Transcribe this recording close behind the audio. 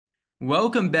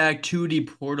Welcome back to the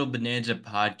Portal Bonanza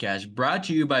podcast, brought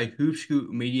to you by Hoop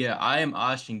Scoop Media. I am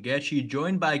Austin Getchy,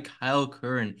 joined by Kyle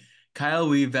Curran. Kyle,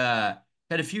 we've had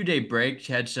a few day break,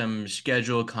 had some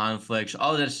schedule conflicts,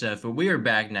 all that stuff, but we are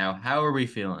back now. How are we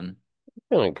feeling?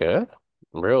 Feeling good.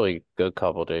 Really good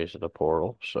couple days of the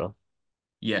portal. So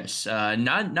Yes,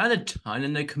 not a ton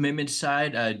in the commitment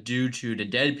side, due to the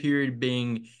dead period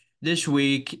being this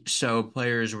week, so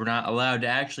players were not allowed to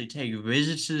actually take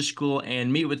visits to the school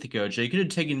and meet with the coach. They could have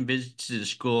taken visits to the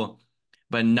school,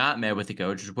 but not met with the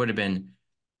coach, which would have been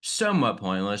somewhat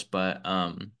pointless. But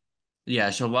yeah,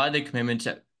 so a lot of the commitments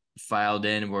that filed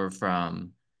in were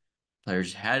from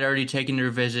players had already taken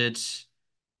their visits.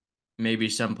 Maybe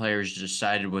some players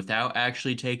decided without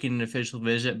actually taking an official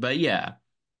visit, but yeah.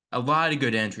 A lot of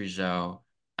good entries though.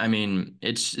 I mean,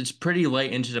 it's pretty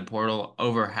late into the portal,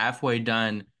 over halfway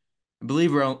done. I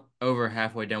believe we're over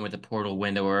halfway done with the portal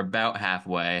window. We're about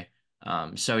halfway.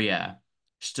 So yeah,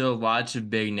 still lots of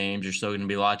big names. There's still going to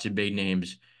be lots of big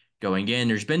names going in.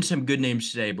 There's been some good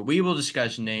names today, but we will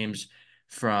discuss names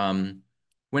from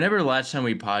whenever the last time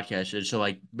we podcasted. So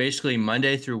like basically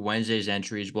Monday through Wednesday's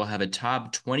entries, we'll have a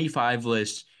top 25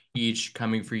 list each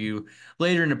coming for you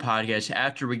later in the podcast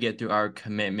after we get through our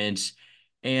commitments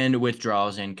and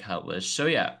withdrawals and cut lists. So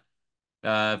yeah,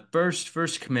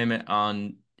 first commitment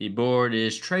on the board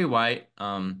is Trey White.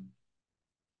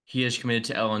 He is committed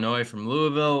to Illinois from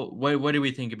Louisville. What do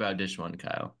we think about this one,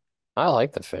 Kyle? I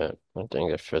like the fit. I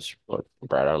think it fits what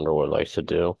Brad Underwood likes to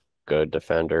do. Good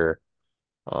defender.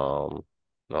 Um,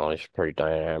 no, he's a pretty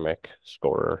dynamic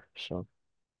scorer. So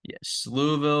Yes,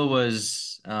 Louisville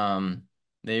was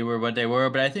they were what they were,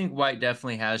 but I think White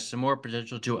definitely has some more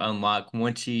potential to unlock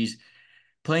once he's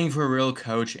playing for a real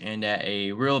coach and at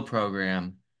a real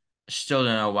program. Still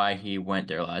don't know why he went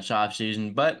there last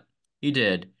offseason, but he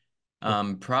did.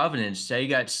 Providence, they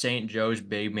got St. Joe's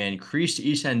big man, Chris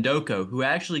Isandoko, who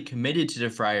actually committed to the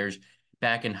Friars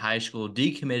back in high school,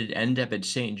 decommitted, ended up at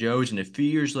St. Joe's, and a few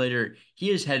years later, he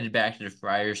is headed back to the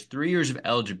Friars. 3 years of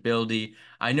eligibility.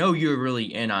 I know you're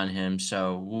really in on him,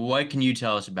 so what can you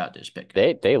tell us about this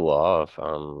pickup? they love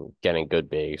getting good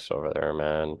bigs over there,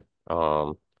 man.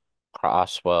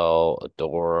 Crosswell,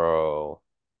 Adoro,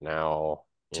 now,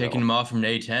 Taking him off from the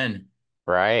A10.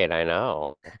 right, I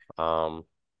know. Um,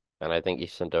 and I think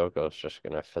Isandoko is just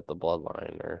gonna fit the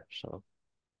bloodline there. So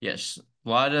Yes, a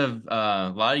lot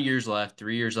of years left,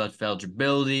 3 years left of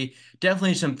eligibility.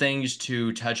 Definitely some things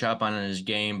to touch up on in his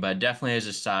game, but definitely has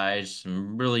a size,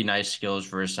 some really nice skills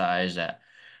for his size that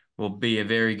will be a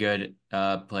very good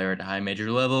player at a high major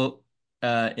level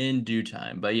in due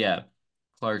time. But yeah,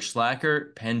 Clark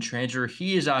Slacker, Penn transfer,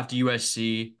 he is off to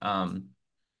USC.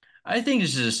 I think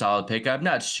this is a solid pick. I'm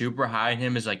not super high on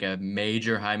him as like a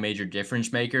major, high major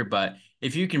difference maker, but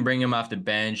if you can bring him off the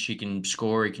bench, he can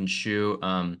score, he can shoot.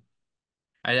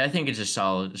 I think it's a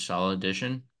solid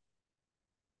addition.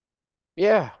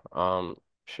 yeah,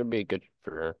 should be good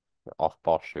for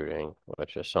off-ball shooting,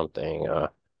 which is something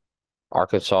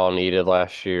Arkansas needed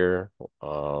last year.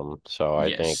 So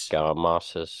I think Yes.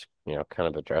 Moss is, kind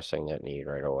of addressing that need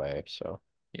right away. So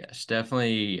Yes,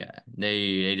 definitely. Yeah.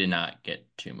 They did not get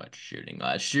too much shooting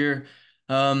last year.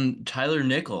 Tyler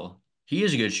Nickel, he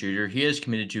is a good shooter. He is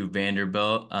committed to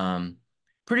Vanderbilt.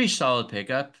 Pretty solid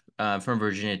pickup from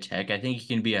Virginia Tech. I think he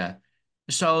can be a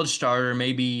solid starter,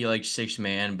 maybe like six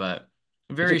man, but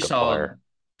he's a good player.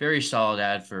 very solid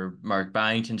ad for Mark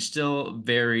Byington. Still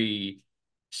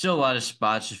a lot of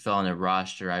spots to fill on the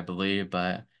roster, I believe,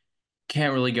 but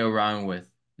can't really go wrong with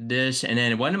this. And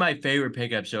then one of my favorite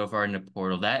pickups so far in the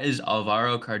portal, that is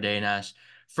Alvaro Cardenas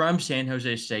from San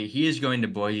Jose State. He is going to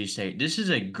Boise State. This is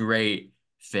a great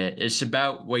fit. It's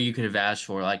about what you could have asked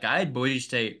for. Like I had Boise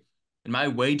State in my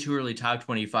way too early top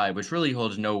 25, which really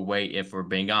holds no weight if we're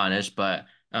being honest, but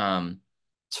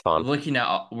It's fun. looking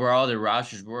at where all the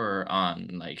rosters were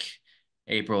on like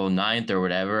April 9th or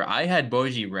whatever, I had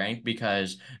Boise ranked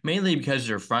because mainly because of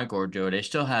their front court duo. They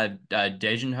still had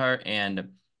Degenhart and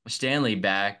Stanley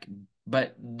back,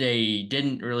 but they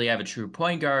didn't really have a true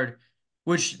point guard,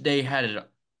 which they had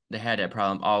that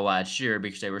problem all last year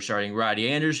because they were starting Roddy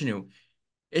Anderson, who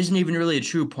isn't even really a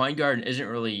true point guard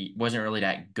and wasn't really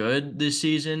that good this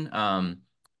season.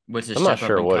 With a I'm not step up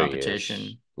sure in what he is.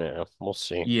 competition. Yeah, we'll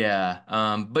see. Yeah,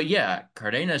 but yeah,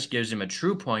 Cardenas gives him a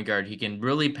true point guard. He can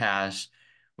really pass,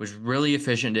 was really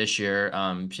efficient this year.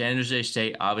 San Jose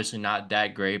State, obviously not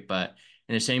that great, but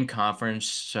in the same conference.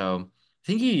 So I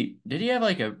think he have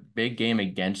like a big game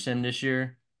against him this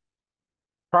year?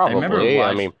 Probably.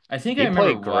 I mean, I he remember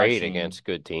played great watching. against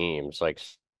good teams. Like,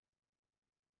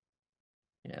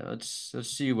 Yeah, let's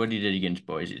see what he did against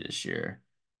Boise this year.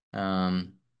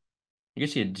 Um, I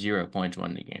guess he had 0 points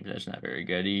one of the games. That's not very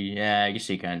good. Yeah, I guess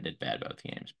he kind of did bad both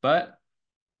games, but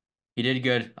he did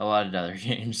good a lot of other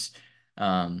games.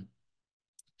 Um,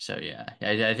 so yeah,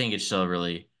 I think it's still a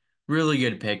really, really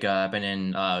good pickup. And then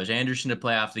it was Anderson to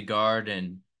play off the guard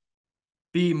and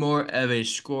be more of a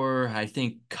scorer. I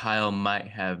think Kyle might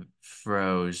have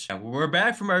froze. We're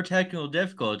back from our technical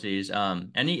difficulties.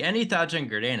 Any thoughts on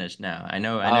Gardanis now? I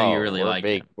know you Oh, really like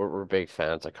him. we're big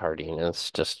fans of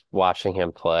Cardenas. Just watching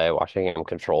him play, watching him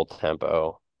control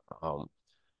tempo. Um,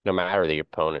 no matter the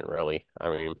opponent, really. I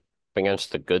mean,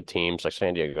 against the good teams like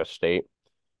San Diego State,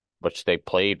 which they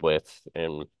played with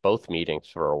in both meetings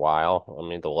for a while. I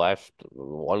mean, the last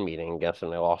one meeting, I guess,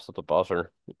 and they lost at the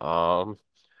buzzer.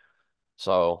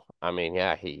 So I mean,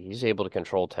 yeah, he's able to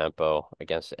control tempo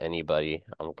against anybody.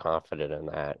 I'm confident in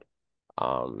that.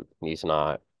 He's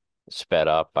not sped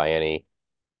up by any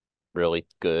really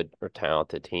good or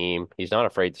talented team. He's not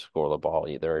afraid to score the ball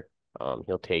either.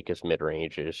 He'll take his mid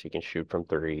ranges. He can shoot from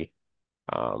three.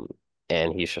 Um,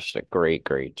 and he's just a great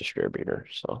distributor.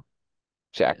 So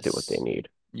exactly what they Yes. need.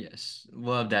 Yes.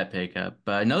 Love that pickup.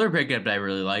 But another pickup that I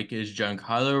really like is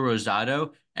Giancarlo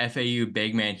Rosado, FAU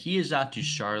big man. He is out to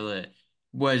Charlotte.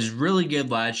 Was really good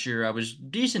last year. I was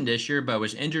decent this year, but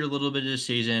was injured a little bit this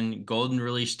season. Golden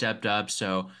really stepped up,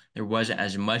 so there wasn't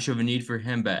as much of a need for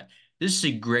him. But this is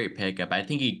a great pickup. I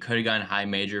think he could have gone high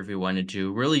major if he wanted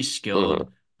to. Really skilled.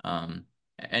 Hmm. Um,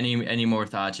 any more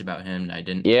thoughts about him that I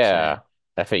didn't say? Yeah,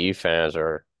 FAU fans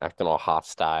are acting all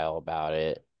hostile about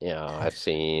it. I've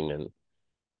seen and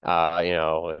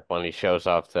when he shows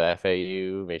up to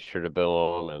FAU, make sure to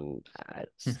boo him, and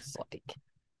it's like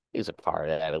he's a part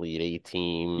of that Elite Eight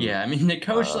team. Yeah, I mean the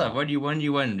coach Uh, left. What do you want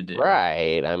him to do?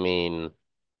 right. I mean,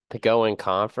 to go in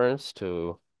conference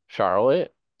to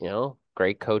Charlotte,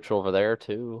 great coach over there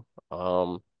too.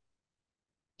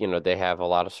 They have a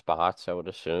lot of spots, I would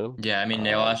assume. Yeah, I mean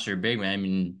they Um, lost their big man. I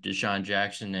mean Deshaun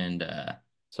Jackson and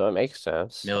so it makes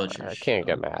sense. I Milicic. can't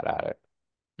get So mad at it.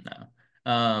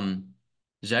 no.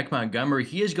 Zach Montgomery,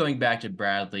 he is going back to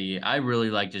Bradley. I really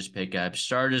like this pickup.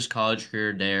 Started his college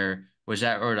career there. Was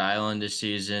at Rhode Island this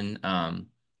season.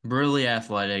 Really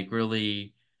athletic.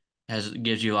 Really has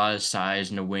gives you a lot of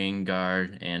size in the wing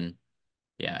guard. And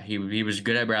yeah, he was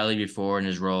good at Bradley before in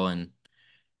his role. And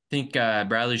I think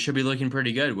Bradley should be looking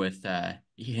pretty good with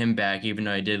him back, even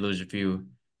though he did lose a few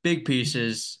big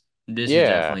pieces. This is Yeah.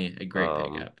 definitely a great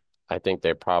Um, pickup. I think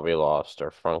they probably lost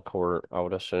their front court, I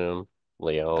would assume.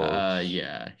 Leones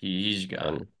Yeah, he's and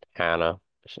gone. Hannah.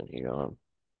 Isn't he gone?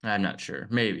 I'm not sure.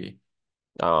 Maybe.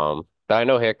 But I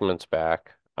know Hickman's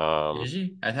back. Is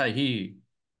he? I thought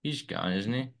he's gone,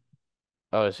 isn't he?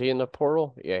 Oh, is he in the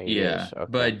portal? Yeah, he is. Yeah,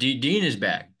 Okay. but Dean is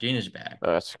back. Dean is back.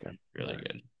 That's good. Really Yeah.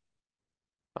 good.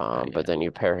 But But yeah, then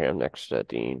you pair him next to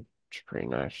Dean, which is pretty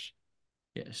nice.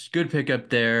 yes, good pickup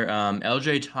there.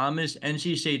 LJ Thomas,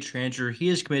 NC State transfer. He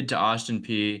is committed to Austin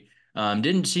P.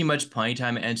 Didn't see much playing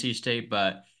time at NC State,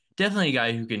 but definitely a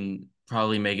guy who can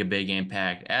probably make a big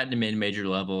impact at the mid-major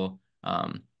level.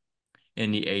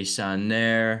 In the ASUN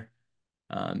there.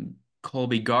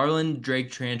 Colby Garland, Drake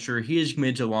transfer. He is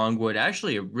committed to Longwood.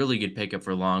 Actually, a really good pickup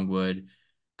for Longwood.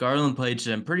 Garland played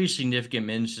some pretty significant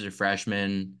minutes as a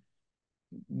freshman.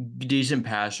 Decent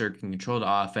passer, can control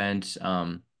the offense.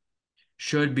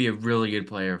 Should be a really good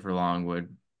player for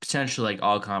Longwood. Potentially like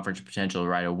all conference potential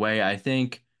right away. I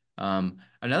think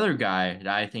another guy that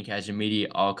I think has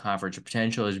immediate all conference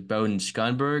potential is Bowden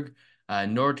Scunberg,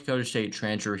 North Dakota State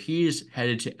transfer. He's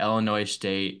headed to Illinois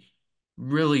State.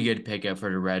 Really good pickup for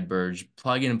the Redbirds.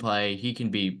 Plug and play. He can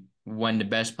be one of the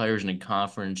best players in the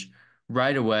conference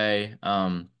right away.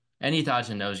 Any thoughts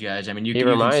on those guys? I mean, you He you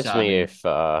can reminds stop me me. of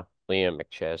Liam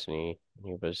McChesney.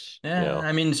 He was, Yeah,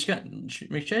 I mean,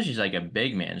 McChesney's like a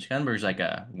big man. Scunberg's like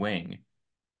a wing.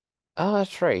 oh,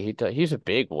 that's right. He's a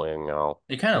big wing now.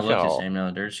 They kind of He's look got the a, same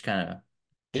though. They're just kind of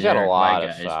he's got a generic white lot of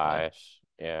guys, but size.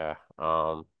 Yeah.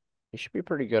 He should be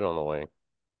pretty good on the wing.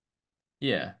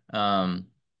 yeah.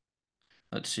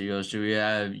 Let's see. We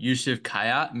have Yusuf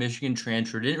Kayat, Michigan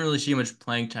transfer. Didn't really see much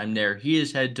playing time there. He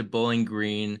is headed to Bowling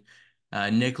Green.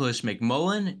 Nicholas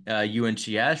McMullen, UNC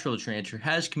Asheville transfer,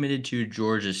 has committed to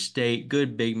Georgia State.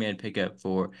 Good big man pickup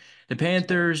for the So,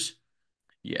 Panthers.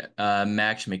 Yeah.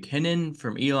 Max McKinnon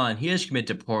from Elon. He has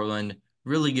committed to Portland.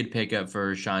 Really good pickup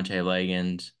for Shante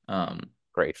Legans.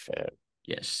 great fit.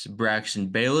 Yes. Braxton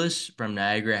Bayless from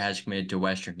Niagara has committed to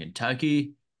Western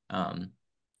Kentucky. Um,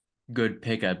 Good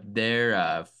pickup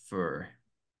there for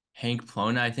Hank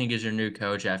Plona, I think, is their new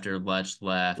coach after Let's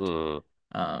left. Mm.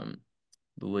 Um,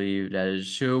 believe that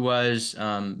is who it was.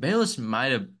 Bayless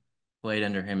might have played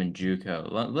under him in JUCO.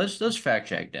 Let's fact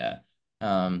check that.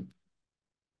 Um,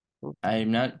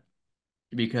 I'm not.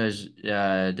 because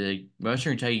the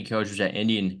Western Kentucky coach was at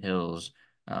Indian Hills.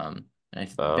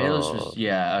 Bayless was, Oh,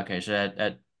 yeah, okay, so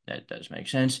that does make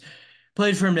sense.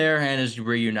 Played from there and is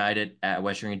reunited at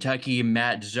Western Kentucky.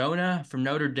 Matt Zona from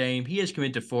Notre Dame. He has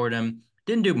committed to Fordham.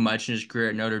 Didn't do much in his career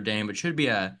at Notre Dame, but should be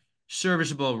a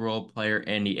serviceable role player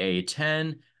in the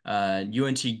A10.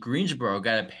 UNC Greensboro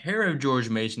got a pair of George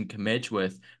Mason commits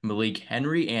with Malik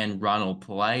Henry and Ronald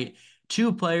Polite,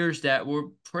 two players that were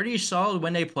pretty solid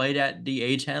when they played at the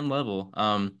A10 level.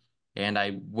 And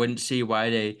I wouldn't see why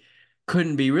they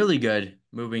couldn't be really good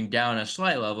moving down a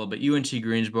slight level, but UNC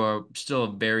Greensboro still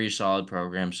a very solid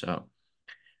program, so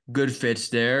good fits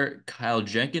there. Kyle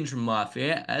Jenkins from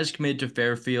Lafayette has committed to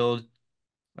Fairfield.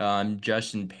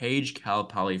 Justin Page, Cal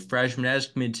Poly freshman, has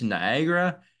committed to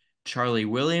Niagara. Charlie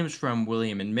Williams from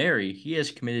William and Mary, he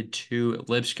has committed to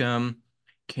Lipscomb.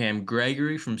 Cam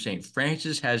Gregory from St.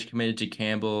 Francis has committed to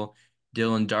Campbell.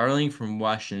 Dylan Darling from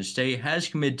Washington State has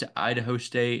committed to Idaho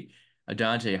State.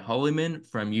 Adante Holyman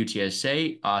from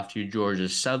UTSA off to Georgia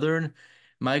Southern.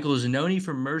 Michael Zanoni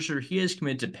from Mercer, he has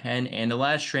committed to Penn. And the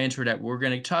last transfer that we're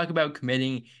going to talk about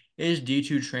committing is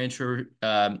D2 transfer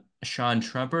Sean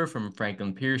Trumper from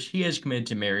Franklin Pierce. He has committed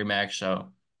to Merrimack.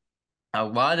 So a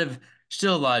lot of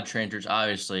still a lot of transfers,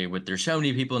 obviously, with there's so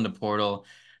many people in the portal.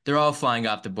 They're all flying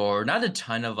off the board. Not a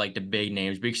ton of like the big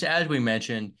names because as we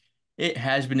mentioned, it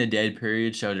has been a dead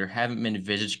period, so there haven't been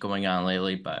visits going on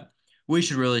lately, but we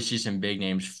should really see some big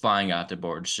names flying off the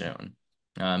board soon.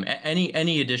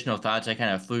 Any additional thoughts? I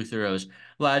kind of flew through those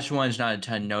last ones, not a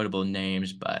ton notable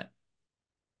names, but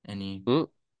any. mm,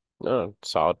 no,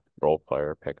 solid role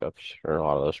player pickups for a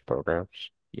lot of those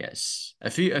programs. Yes. A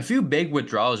few big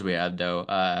withdrawals we have though.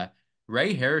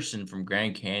 Ray Harrison from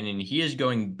Grand Canyon. He is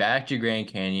going back to Grand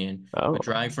Canyon, Oh,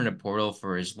 withdrawing from the portal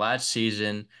for his last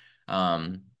season.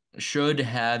 Um, should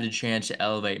have the chance to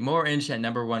elevate more into that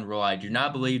number one role. I do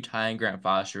not believe Ty and Grant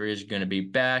Foster is going to be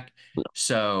back.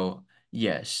 So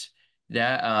yes,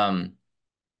 that um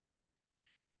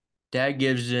that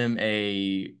gives him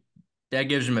a that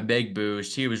gives him a big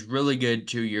boost. He was really good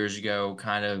 2 years ago,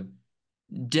 kind of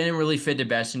didn't really fit the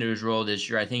best into his role this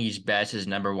year. I think he's best as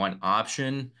number one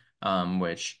option,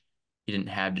 which he didn't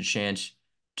have the chance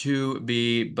to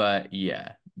be. But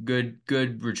yeah,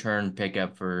 good return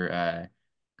pickup for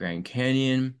Grand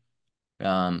Canyon.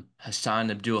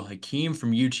 Hassan Abdul Hakim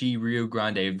from UT Rio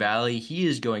Grande Valley. He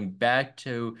is going back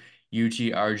to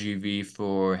UT RGV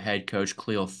for head coach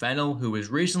Cleo Fennell, who was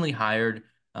recently hired.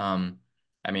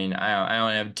 I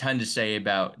don't have a ton to say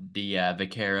about the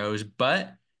Vaqueros,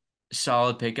 but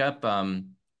solid pickup.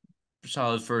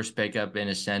 Solid first pickup in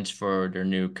a sense for their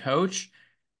new coach.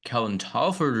 Kelton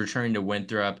Talford returning to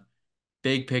Winthrop.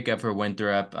 Big pickup for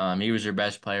Winthrop. He was their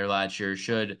best player last year.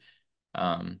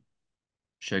 Um,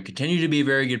 should continue to be a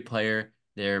very good player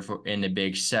there for in the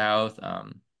Big South.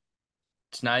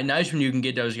 It's not nice when you can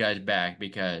get those guys back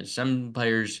because some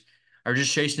players are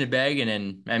just chasing the bag,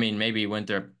 and then maybe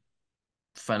Winthrop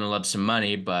funnel up some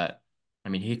money, but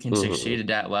he can hmm succeed at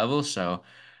that level, so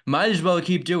might as well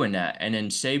keep doing that. And then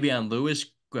Savion Lewis,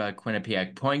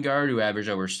 Quinnipiac point guard, who averaged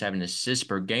over 7 assists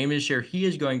per game this year, he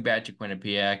is going back to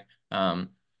Quinnipiac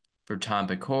for Tom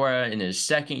Pecora in his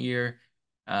second year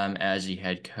as the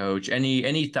head coach.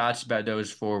 Any thoughts about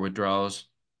those four withdrawals?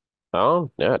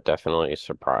 Yeah, definitely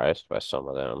surprised by some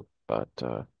of them, but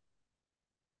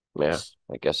yeah,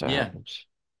 I guess it Yeah, happens.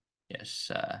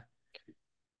 yes.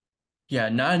 Yeah,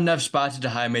 not enough spots at the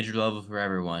high major level for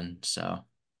everyone. So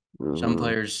some hmm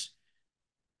players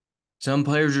Some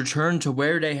players return to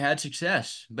where they had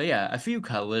success. But yeah, a few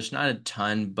cut lists, not a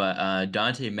ton, but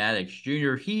Dante Maddox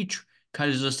Jr., cut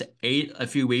his list to 8 a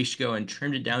few weeks ago and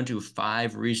trimmed it down to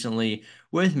 5 recently,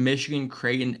 with Michigan,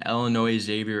 Creighton, Illinois,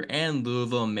 Xavier, and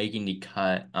Louisville making the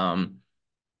cut.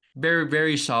 Very,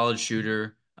 very solid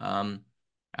shooter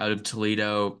out of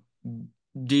Toledo.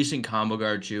 Decent combo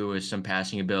guard too with some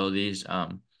passing abilities.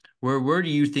 Where do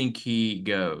you think he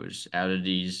goes out of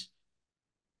these?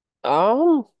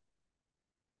 Um,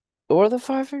 what are the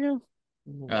five again?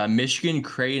 Michigan,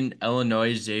 Creighton,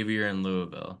 Illinois, Xavier, and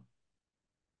Louisville.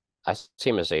 I see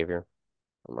him as Xavier.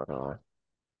 I'm not gonna lie.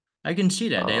 I can see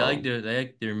that Um, they like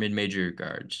their mid-major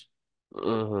guards.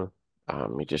 hmm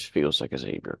he just feels like a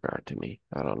Xavier guard to me.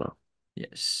 I don't know.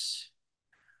 Yes,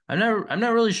 I'm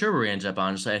not really sure where he ends up.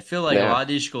 Honestly, I feel like a Yeah. lot of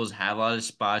these schools have a lot of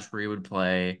spots where he would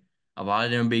play. A lot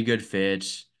of them would be good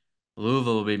fits.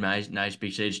 Louisville would be nice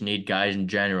because they just need guys in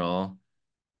general.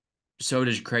 So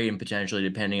does Creighton potentially,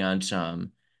 depending on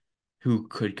some who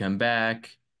could come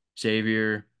back.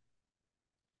 Xavier,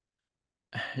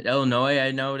 Illinois,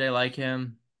 I know they like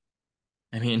him.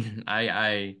 I mean,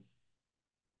 I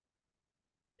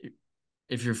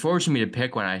if you're forcing me to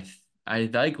pick one,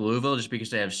 I like Louisville just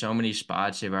because they have so many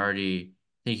spots. They've already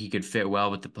think he could fit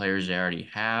well with the players they already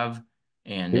have,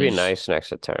 and He'd be there's nice next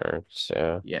to Terrence.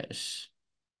 Yeah. yes.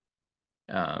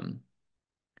 Um,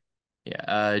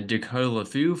 Yeah, Dakota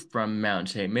LaFew from Mount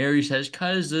St. Mary says,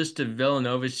 cut his list of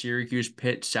Villanova, Syracuse,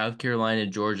 Pitt, South Carolina,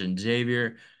 Georgia, and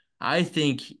Xavier. I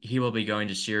think he will be going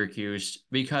to Syracuse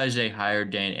because they hired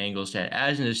Dan Engelstad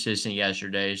as an assistant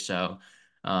yesterday. So,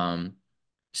 um,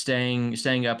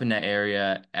 staying up in that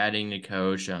area, adding the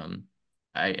coach.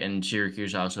 And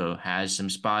Syracuse also has some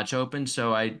spots open,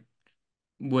 so I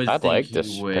would I'd think like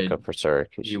this pickup for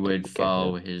Syracuse he if they would can get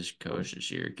follow him. his Mm, coach to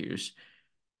Syracuse.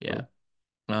 mm,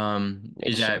 Yeah.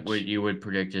 Is makes that what sense. you would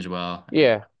predict as well?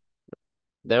 Yeah,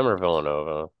 them or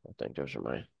Villanova. I think those are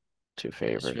my two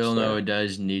Yes, favorites Villanova there.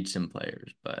 does need some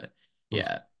players, but Mm.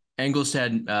 yeah,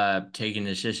 Engelstad taking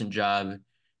the assistant job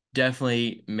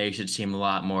definitely makes it seem a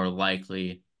lot more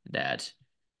likely that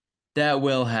that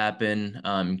will happen.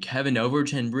 Kevin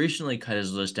Overton recently cut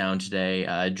his list down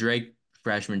today. Drake,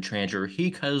 freshman transfer,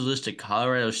 he cut his list to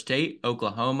Colorado State,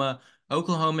 Oklahoma,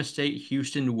 Oklahoma State,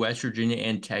 Houston, West Virginia,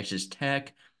 and Texas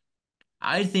Tech.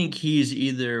 I think he's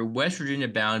either West Virginia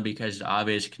bound because of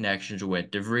obvious connections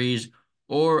with DeVries,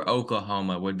 or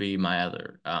Oklahoma would be my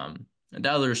other the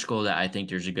other school that I think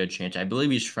there's a good chance. I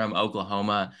believe he's from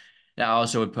Oklahoma. That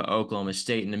also would put Oklahoma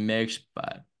State in the mix,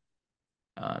 but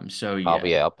so yeah.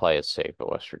 I'll play it safe at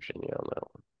West Virginia on that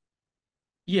one.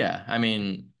 Yeah, I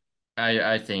mean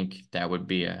I think that would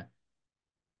be a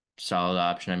solid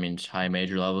option. I mean it's high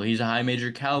major level. He's a high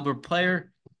major caliber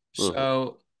player, Hmm.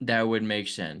 so that would make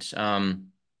sense.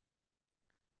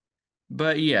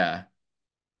 But yeah.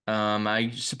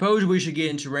 I suppose we should get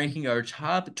into ranking our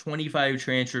top 25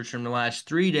 transfers from the last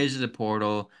 3 days of the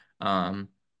portal. Um,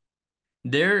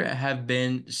 there have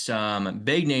been some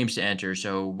big names to enter,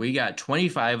 so we got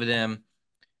 25 of them.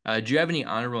 Do you have any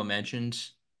honorable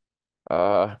mentions?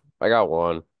 I got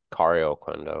one. Cario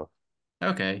Quendo.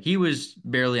 Okay, he was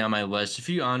barely on my list. A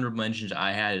few honorable mentions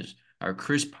I had are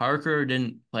Chris Parker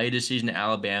didn't play this season at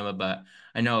Alabama, but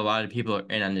I know a lot of people are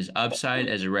in on his upside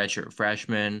as a redshirt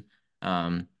freshman.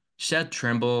 Um, Seth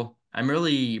Trimble, I'm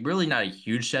really not a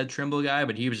huge Seth Trimble guy,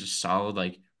 but he was a solid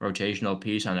like rotational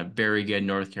piece on a very good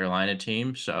North Carolina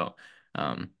team. So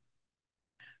um,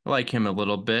 I like him a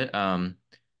little bit.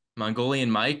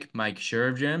 Mongolian Mike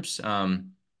Sheriff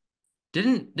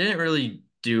didn't really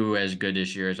do as good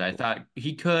this year as I thought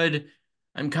he could.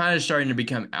 I'm kind of starting to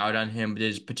become out on him, but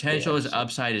his potential, Yeah, his same.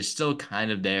 upside is still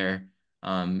kind of there.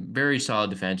 Very solid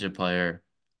defensive player.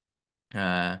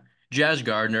 Uh, Jazz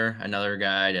Gardner, another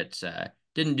guy that's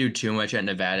didn't do too much at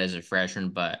Nevada as a freshman,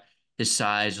 but his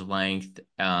size, length,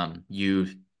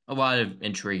 youth, a lot of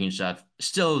intriguing stuff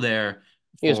still there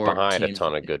He is for behind a teams.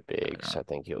 ton of good I don't bigs. know. I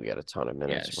think he'll get a ton of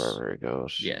minutes Yes. wherever he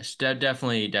goes. Yes,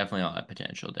 definitely a lot of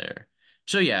potential there.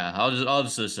 So yeah, I'll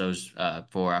just list those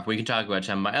four off. We can talk about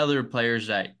some of my other players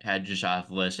that had just off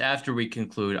the list after we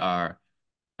conclude our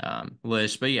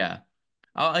list. But yeah,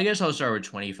 I guess I'll start with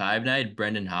 25. And I had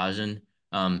Brendan Hazen,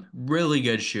 really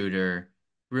good shooter,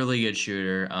 really good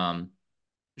shooter.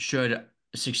 Should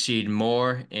succeed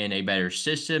more in a better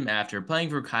system after playing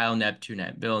for Kyle Neptune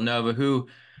at Villanova, who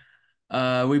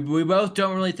we both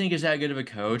don't really think is that good of a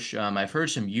coach. I've heard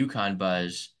some UConn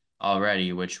buzz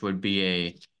already, which would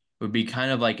be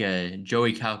kind of like a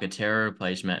Joey Calcaterra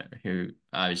replacement, who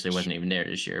obviously wasn't even there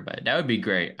this year, but that would be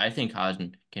great. I think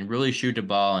Hosden can really shoot the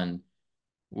ball, and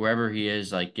wherever he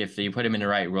is, like if you put him in the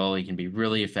right role, he can be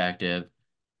really effective.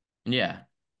 And yeah,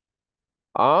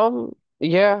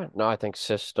 Yeah, no, I think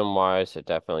system wise, it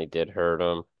definitely did hurt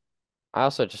him. I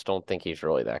also just don't think he's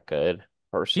really that good,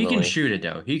 he can personally. shoot it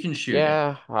though. He can shoot it,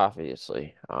 Yeah,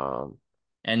 obviously.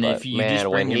 and if But you just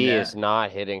man, when bring him he is that,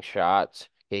 not hitting shots,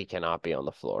 he cannot be on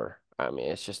the floor. I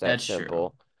mean, it's just that that's true.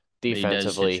 simple. But he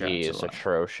does hit Defensively, he shots a is lot.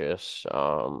 atrocious.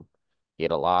 He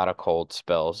had a lot of cold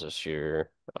spells this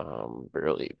year.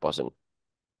 Really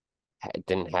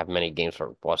didn't have many games where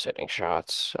he was hitting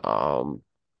shots.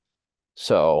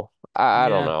 So I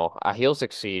don't Yeah, know. He'll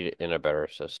succeed in a better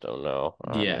system, though.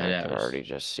 I mean, yeah, I that can was already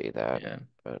just see that. yeah.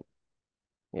 But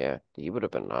yeah, he would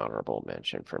have been an honorable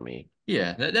mention for me.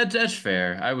 Yeah, that's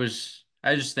fair.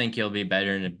 I just think he'll be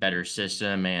better in a better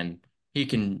system, and he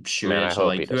can shoot Man, it. I So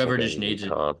hope he like doesn't go to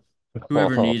UConn.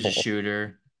 whoever needs a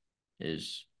shooter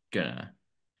is gonna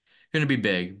be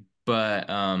big. But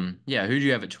yeah, who do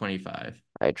you have at 25?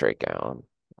 I Drake Allen.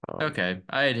 Um, Okay,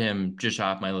 I had him just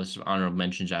off my list of honorable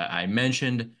mentions I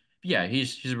mentioned. Yeah,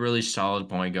 he's a really solid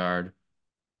point guard.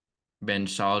 Been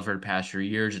solid for the past 3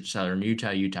 years at Southern Utah,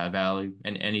 Utah Valley,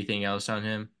 and anything else on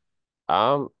him?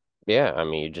 um, yeah, I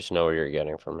mean, you just know what you're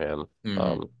getting from him.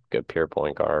 Mm-hmm. good pure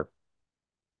point guard.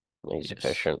 He's Yes.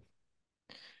 efficient.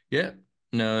 Yeah.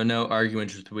 No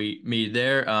arguments with me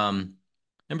there.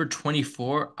 Number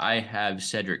 24, I have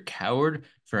Cedric Coward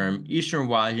from Eastern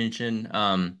Washington.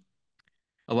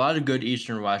 A lot of good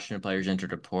Eastern Washington players entered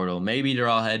the portal. Maybe they're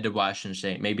all headed to Washington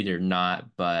State, maybe they're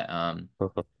not, but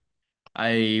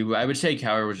I would say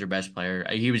Coward was their best player.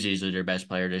 He was easily their best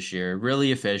player this year.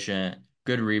 Really efficient,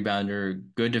 good rebounder,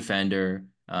 good defender.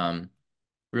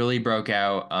 Really broke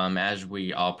out as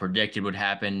we all predicted would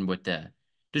happen with the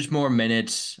just more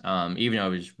minutes. Even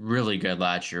though he was really good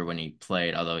last year when he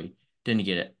played, although he didn't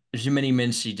get it as many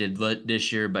minutes he did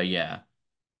this year. But yeah,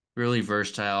 really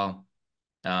versatile.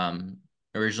 Um,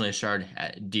 Originally started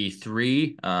at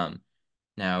D3.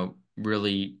 Now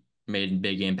really made a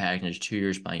big impact in his 2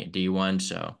 years playing at D1.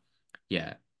 So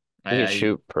yeah, He can I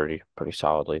shoot pretty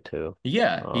solidly too.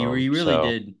 yeah, he So really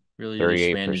did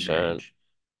expand his 38%. range.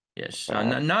 Yes, Uh,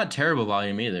 not terrible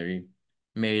volume either. He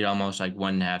made almost like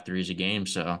 1.5 threes a game.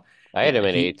 So I had yeah, him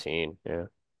at 18. Yeah,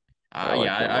 I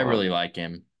yeah, like him a I lot. really like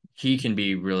him. He can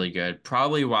be really good.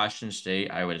 Probably Washington State,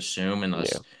 I would assume,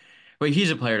 Yeah. unless but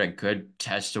he's a player that could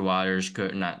test the waters,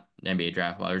 could not NBA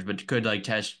draft waters, but could like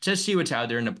test see what's out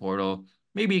there in the portal.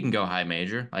 Maybe he can go high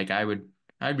major. Like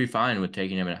I'd be fine with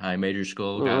taking him in a high major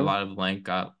school. Got a Mm-hmm. lot of length,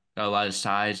 got a lot of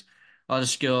size, a lot of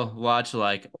skill, lots to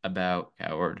like about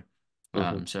Howard.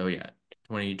 Mm-hmm. So yeah,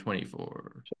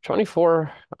 2024.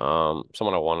 24,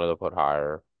 someone I wanted to put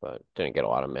higher, but didn't get a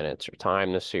lot of minutes or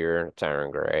time this year. It's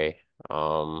Aaron Gray.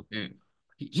 Um, Dude,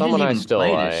 he didn't Someone I even still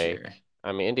play this like. year.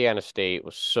 I mean, Indiana State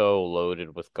was so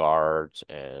loaded with guards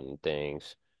and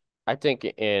things. I think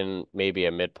in maybe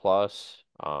a mid plus,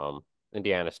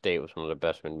 Indiana State was one of the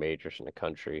best mid majors in the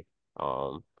country.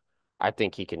 Um, I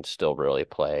think he can still really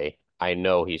play. I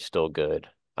know he's still good.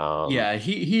 Um, Yeah,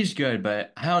 he's good,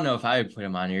 but I don't know if I would put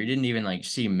him on here. He didn't even like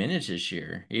see minutes this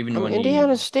year, I even mean, when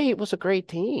Indiana he State was a great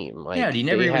team. yeah, Like he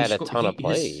never they even had a scored. ton of His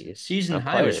plays, season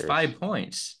high was players. 5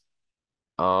 points.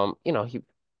 You know,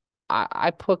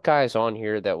 I put guys on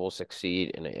here that will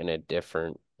succeed in a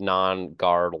different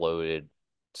non-guard loaded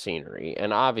scenery.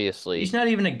 And He's obviously, not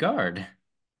even a guard.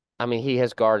 I mean, he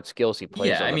has guard skills. He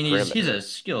plays Yeah, on I the mean he's a perimeter.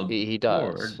 skilled He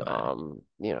forward, does. but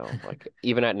You know, like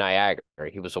even at Niagara,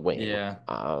 he was a wing. yeah,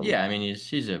 Um, yeah. I mean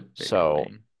he's a bigger so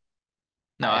wing.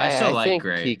 No, I still I like think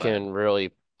Gray, he but can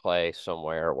really play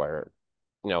somewhere where,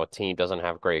 you know, a team doesn't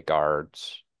have great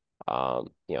guards.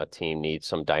 You know, a team needs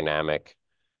some dynamic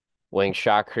wing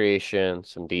shot creation,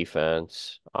 some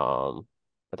defense.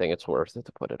 I think it's worth it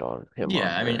to put it on him on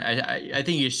yeah, I mean here. I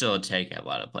think he's still a take at a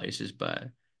lot of places, but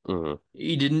Hmm.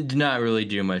 he did not really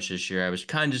do much this year. I was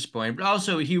kind of disappointed, but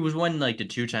also he was one like the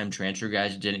two-time transfer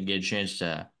guys that didn't get a chance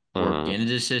to work Hmm. into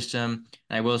the system.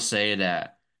 And I will say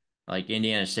that like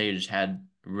Indiana State just had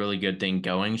a really good thing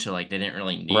going, so like they didn't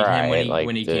really need him Right, when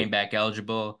like he the came back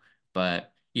eligible.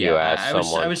 But yeah, you add I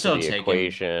someone would to still the take him.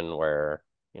 equation where,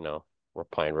 you know, we're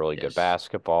playing really good Yes.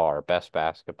 basketball, our best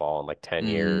basketball in like 10 Mm,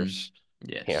 years,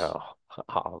 you yes. know,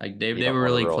 Like you they don't were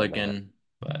want to really ruin that. clicking,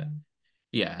 but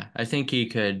yeah, I think he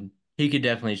could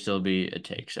definitely still be a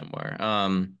take somewhere.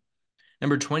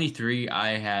 Number 23,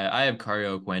 I have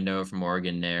Cario Quendo from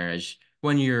Oregon there as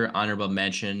one of your honorable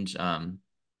mentions.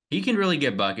 He can really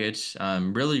get buckets.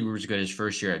 Really was good his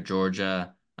first year at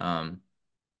Georgia.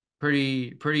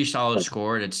 Pretty solid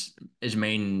score. That's his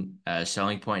main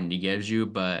selling point he gives you.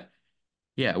 But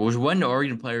yeah, was one of the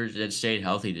Oregon players that stayed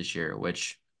healthy this year,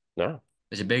 which No,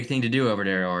 is a big thing to do over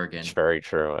there at it's Oregon. very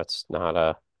true. It's not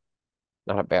a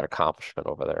bad accomplishment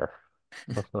over there.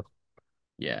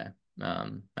 Yeah.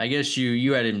 I guess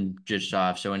you had him just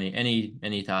off. So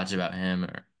any thoughts about him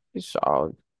or He's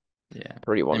solid, yeah.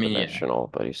 pretty I mean, yeah. one-dimensional,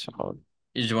 but he's solid.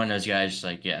 He's one of those guys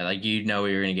like yeah, like you know what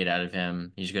you're gonna get out of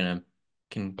him. He's gonna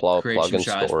can create Plug some and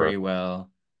shots pretty score.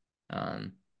 well.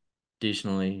 Um,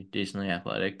 decently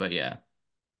athletic, but yeah.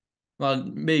 Well,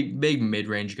 big mid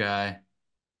range guy,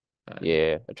 but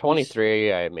Yeah, at he's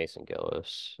 23, I had Mason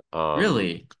Gillis.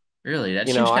 really really that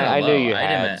You seems know, kind of I knew low. you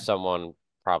had someone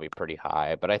probably pretty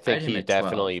high, but I I think had him he at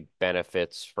 12. definitely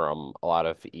benefits from a lot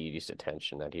of Edie's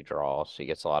attention that he draws. He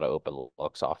gets a lot of open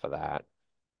looks off of that.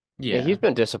 Yeah, he's Yeah,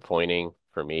 been disappointing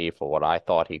for me for what I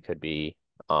thought he could be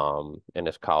in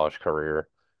his college career,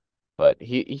 but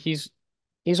he's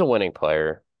a winning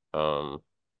player.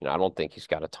 You know, I don't think he's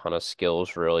got a ton of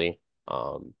skills really.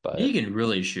 he But can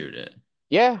really shoot it.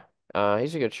 yeah,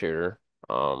 he's a good shooter.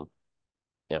 Um,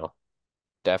 you know,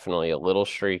 definitely a little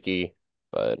streaky,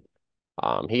 but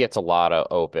he gets a lot of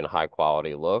open, high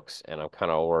quality looks, and I'm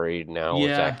kind of worried now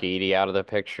with Zach Yeah, Edey out of the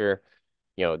picture.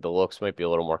 You know, the looks might be a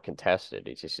little more contested.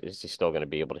 Is he still going to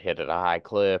be able to hit at a high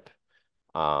clip?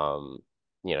 Um,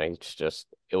 you know, he's just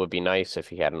it would be nice if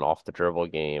he had an off the dribble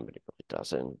game, but he really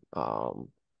doesn't.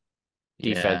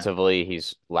 Yeah. Defensively,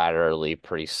 he's laterally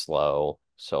pretty slow.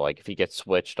 So like if he gets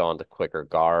switched on to quicker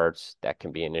guards, that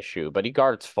can be an issue. But he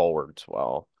guards forwards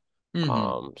well.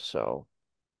 Hmm. So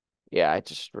yeah, I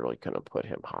just really couldn't put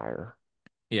him higher.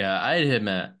 Yeah, I had him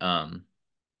at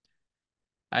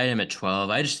 12.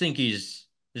 I just think he's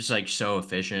just like so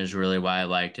efficient is really why I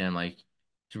liked him. Like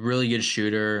he's a really good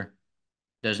shooter,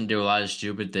 doesn't do a lot of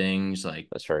stupid things, like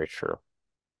That's very true.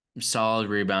 solid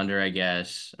rebounder, I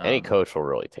guess. Any coach will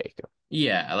really take him.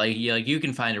 Yeah, like you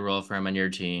can find a role for him on your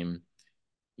team.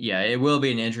 Yeah, it will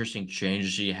be an interesting change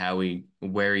to see how he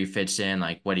where he fits in,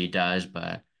 like what he does,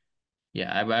 but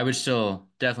yeah, I would still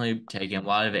definitely take him. A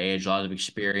lot of age, a lot of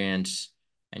experience,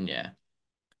 and yeah.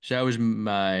 So that was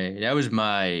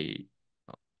my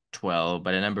 12.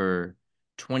 But at number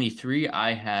 23,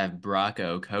 I have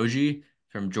Brocco Koji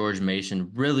from George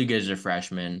Mason, really good as a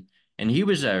freshman. And he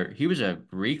was a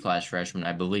reclass freshman,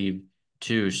 I believe,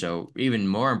 too. So even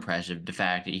more impressive the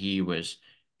fact that he was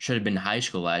should have been high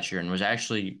school last year and was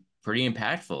actually pretty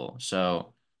impactful.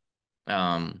 So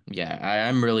yeah,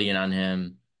 I'm really in on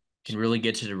him. Can really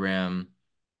get to the rim,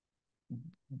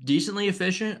 decently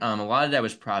efficient. A lot of that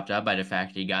was propped up by the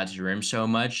fact that he got to the rim so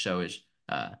much.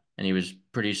 And he was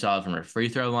pretty solid from a free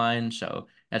throw line. So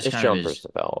that's His kind of jumper's his,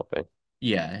 developing.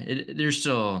 yeah. There's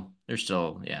still,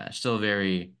 yeah, still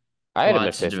very I a had him lot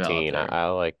at to develop 15. there. I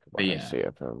like But what I yeah, see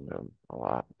of him a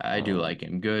lot. I do like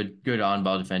him. Good on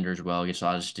ball defender as well. Gets a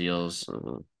lot of steals.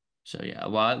 Mhm. So yeah,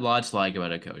 lots to like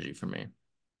about Okoji for me.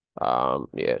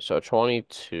 Yeah, so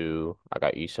 22, I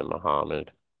got Issa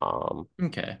Muhammad. Um,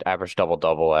 Okay. average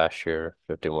double-double last year,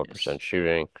 Yes. 51%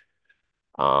 shooting.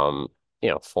 Um,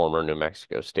 former New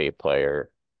Mexico State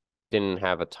player. Didn't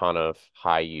have a ton of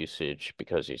high usage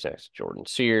because he's next to Jordan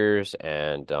Sears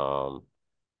and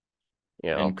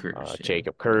And Cruz, yeah.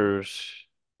 Jacob Cruz.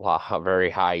 A lot of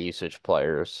very high usage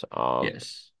players.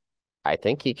 Yes. I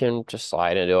think he can just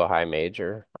slide into a high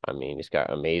major. I mean, he's got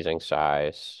amazing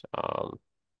size.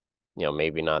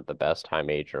 Maybe not the best high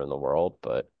major in the world,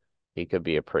 but he could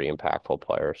be a pretty impactful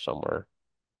player somewhere.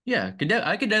 Yeah,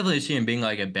 I could definitely see him being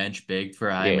like a bench big for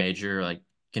a high Yeah, major, like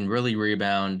can really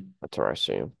rebound, that's where I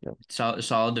see him. Yeah.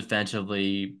 solid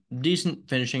defensively, decent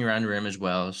finishing around the rim as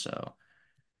well. So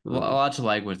a Mm, lot to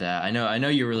like with that. I know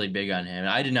you're really big on him.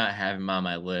 I did not have him on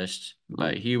my list,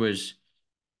 but mm. he was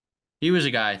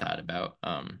a guy I thought about.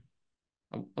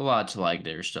 A lot to like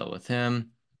there still with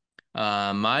him.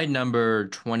 My number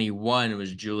 21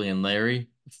 was Julian Larry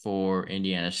for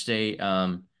Indiana State.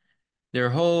 Their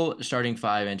whole starting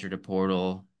five entered a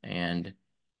portal, and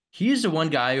he's the one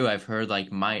guy who I've heard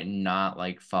like might not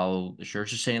like follow the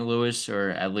Church of St. Louis, or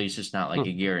at least it's not like Hmm.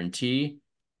 a guarantee.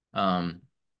 Um,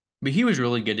 but he was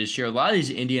really good this year. A lot of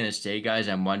these Indiana State guys,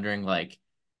 I'm wondering like,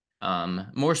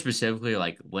 more specifically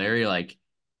like Larry, like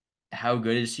how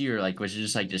good is he, or like was it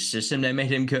just like the system that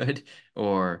made him good,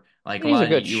 or like a He's a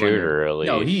lot of good you wonder. shooter, at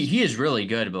No, he least. is really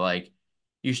good, but like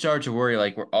you start to worry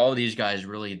like were all these guys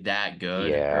really that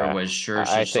good, or Yeah, was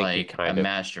Church I just think he like a kind of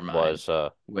mastermind, was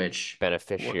a which.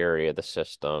 beneficiary of the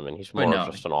system, and he's But more of no,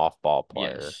 just an off-ball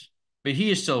player. yes, but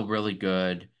he is still really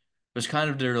good. Was kind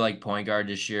of their like point guard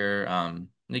this year.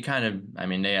 They kind of, I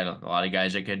mean, they had a lot of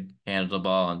guys that could handle the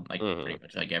ball, and like Hmm. pretty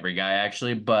much like every guy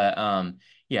actually. But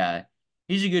yeah,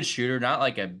 he's a good shooter. Not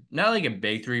like a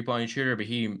big 3-point shooter, but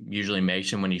he usually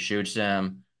makes them when he shoots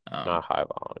them. Not high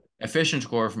volume. Efficient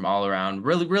scorer from all around.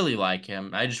 Really, really like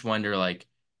him. I just wonder like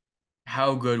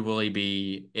how good will he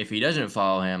be if he doesn't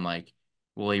follow him? Like,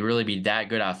 will he really be that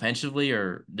good offensively,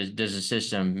 or does the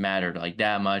system matter like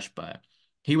that much? But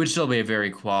he would still be a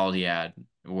very quality ad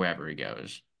wherever he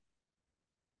goes.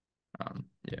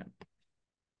 Yeah.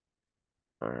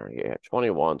 Yeah,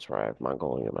 21's where I have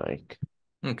Mongolian Mike.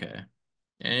 Okay.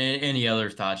 Any other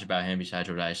thoughts about him besides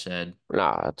what I said?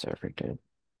 Nah, that's everything.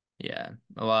 Yeah,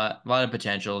 a lot of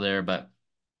potential there, but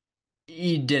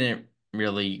he didn't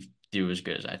really do as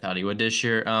good as I thought he would this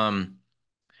year.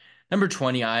 Number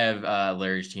 20, I have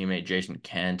Larry's teammate Jason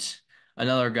Kent,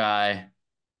 another guy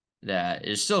that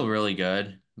is still really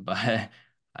good, but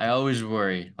I always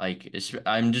worry. Like,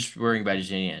 I'm just worrying about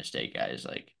these Indiana State guys.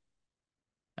 Like,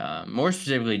 more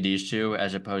specifically these two,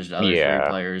 as opposed to other three Yeah,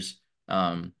 players.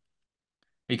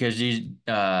 Because these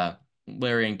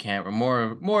Larry and Kent were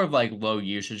more of like low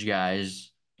usage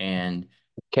guys, and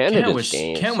Kent candidates was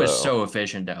gained, Kent was so so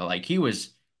efficient though. Like he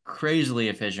was crazily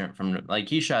efficient from like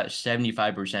he shot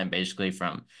 75% basically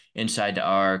from inside the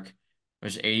arc.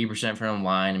 Was 80% from the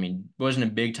line. I mean, wasn't a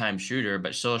big time shooter,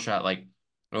 but still shot like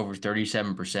over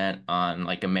 37% on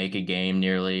like a make a game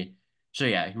nearly. So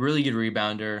yeah, really good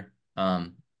rebounder.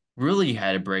 really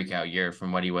had a breakout year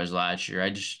from what he was last year.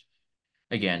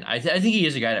 Again, I think he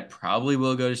is a guy that probably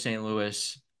will go to St.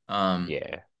 Louis. Um,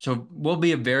 Yeah. so will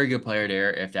be a very good player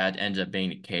there if that ends up being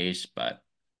the case. But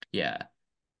yeah,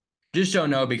 just don't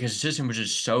know because the system was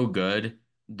just so good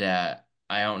that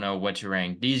I don't know what to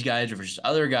rank these guys versus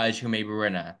other guys who maybe were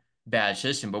in a bad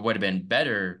system but would have been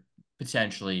better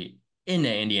potentially in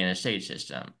the Indiana State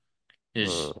system.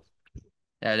 Is Mm,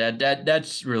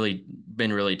 that's really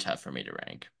been really tough for me to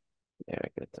rank. yeah, I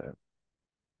get that.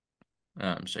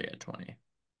 So yeah, 20.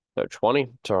 So 20,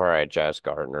 it's all right, Jazz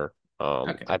Gardner.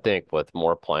 I Okay. think with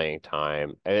more playing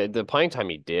time, the playing time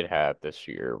he did have this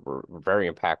year were very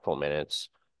impactful minutes.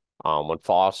 When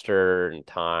Foster and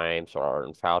Times are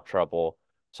in foul trouble,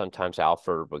 sometimes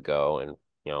Alford would go and,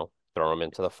 throw him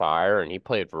into the fire, and he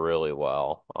played really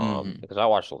well. Mm-hmm. Because I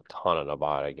watched a ton of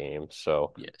Nevada games,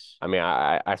 so Yes. I mean,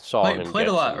 I saw him Played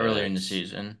a get lot some earlier in the minutes.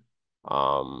 season.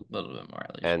 Um, A little bit more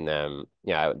at least. and then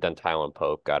yeah, then Tylen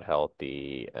Pope got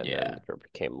healthy, and then Yeah. there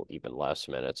became even less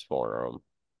minutes for him.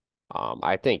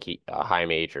 I think high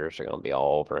majors are going to be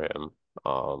all over him.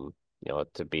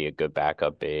 To be a good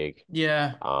backup big.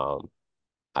 Yeah, Um,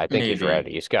 I think he's maybe.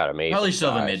 ready. He's got amazing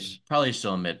size. Probably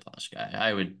still a mid plus guy.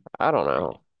 I would I don't agree.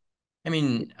 know. I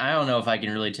mean, I don't know if I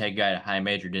can really take a guy to high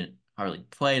major, didn't hardly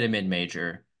play to mid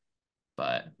major,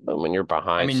 but But when you're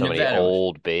I behind mean so many Nevada was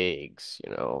old bigs,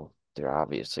 they're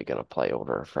obviously going to play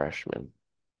over a freshman.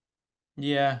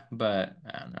 yeah, but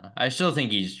I don't know. I still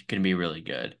think he's gonna be really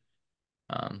good.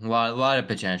 A lot of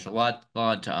potential, lot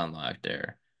to unlock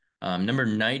there. Number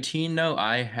 19, though,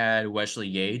 I had Wesley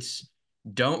Yates.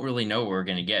 Don't really know what we're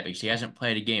gonna get because he hasn't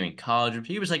played a game in college.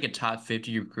 He was like a top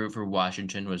 50 recruit for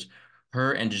Washington, was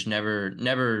hurt and just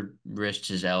never risked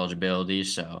his eligibility.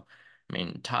 So, I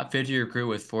mean, top 50 recruit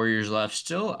with 4 years left.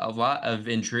 Still a lot of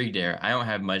intrigue there. I don't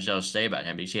have much else to say about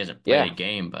him because he hasn't played Yeah, a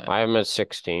game, but I have him at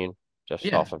 16, just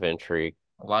yeah, off of intrigue.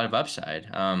 a lot of upside.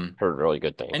 Heard really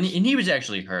good things. And he was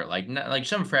actually hurt. Like not, like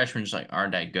some freshmen just like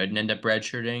aren't that good and end up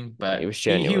redshirting, He but was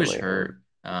he was genuinely hurt.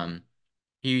 hurt.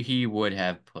 He would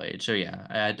have played. So yeah,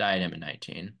 I had him at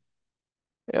 19.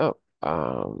 Yep.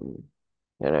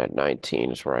 And at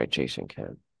 19 is where I had Jason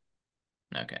Kent.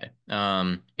 Okay.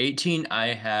 18 I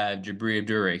have Jabri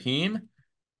Abdur-Rahim.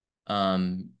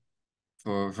 Um,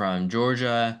 for from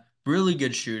Georgia, really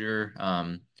good shooter.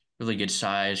 Really good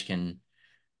size. Can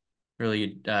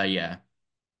really yeah,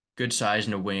 good size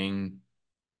in the wing.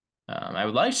 I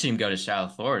would like to see him go to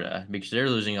South Florida because they're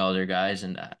losing all their guys,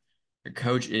 and their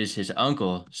coach is his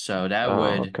uncle, so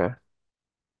Oh, okay.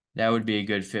 that would be a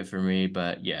good fit for me.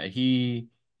 But yeah, he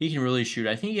can really shoot.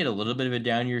 I think he had a little bit of a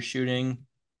down year shooting,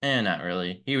 and not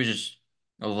really. He was just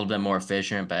a little bit more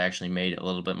efficient, but actually made a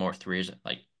little bit more threes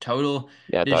like total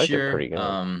Yeah, I thought he this did pretty year.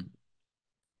 good.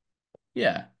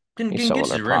 Yeah, He's can get someone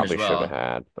to I the rim as probably should have well.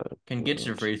 had, but Can get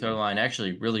to the free throw line.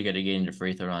 Actually, really good at getting to the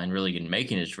free throw line. Really good at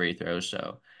making his free throws.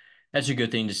 So that's a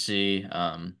good thing to see.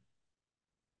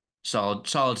 Solid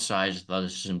size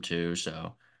athleticism too,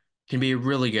 so can be a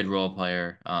really good role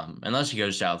player. Unless he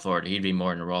goes to South Florida, he'd be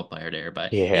more than a role player there.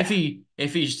 But yeah,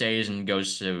 if he stays and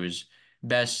goes to his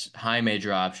best high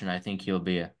major option, I think he'll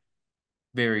be a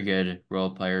very good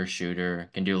role player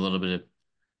shooter. Can do a little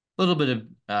bit of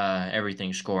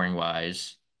everything scoring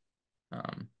wise.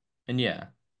 Um, and yeah,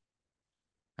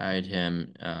 I had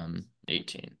him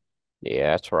 18.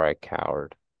 yeah, that's where I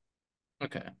cowered.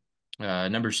 Okay.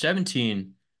 Number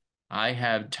 17. I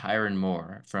have Tyron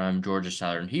Moore from Georgia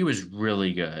Southern. He was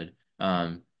really good.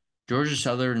 Georgia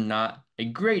Southern, not a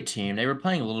great team. They were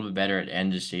playing a little bit better at the end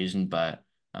of the season, but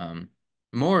um,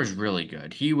 Moore is really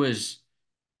good.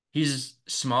 He's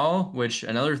small, which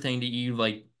another thing that you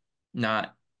like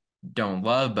not don't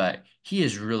love, but he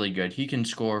is really good. He can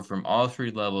score from all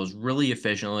three levels really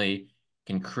efficiently,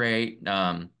 can create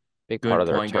Big part good of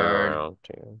their point guard. turnaround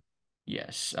too.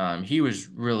 Yes, he was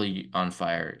really on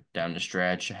fire down the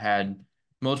stretch. Had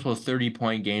multiple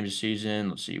 30-point games a season.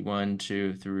 Let's see, one,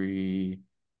 two, three,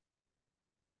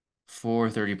 four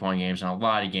 30-point games, and a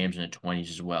lot of games in the 20s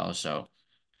as well. So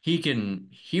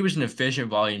he was an efficient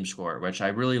volume scorer, which I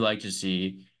really like to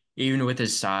see, even with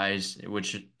his size,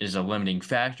 which is a limiting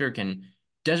factor,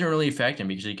 doesn't really affect him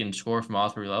because he can score from all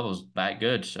three levels that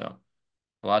good. So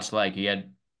lots to like. He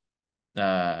had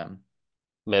uh,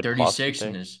 Mid plus, you 36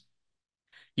 in think? his.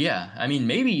 Yeah, I mean,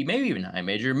 maybe even high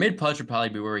major. Mid plus would probably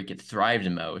be where he could thrive the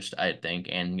most, I think,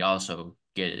 and also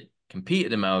compete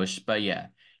the most. But yeah.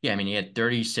 I mean, he had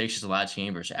 36 as the last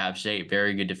game versus App State,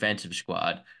 very good defensive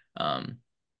squad. Um,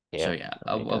 so Yeah, yeah, he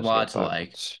a does lot get to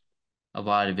like, buckets. a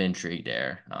lot of intrigue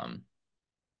there.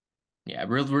 Yeah,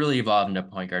 really evolved into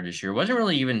point guard this year. Wasn't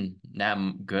really even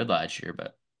that good last year,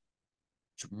 but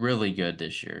It's really good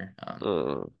this year.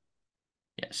 Mm.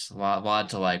 Yes, a lot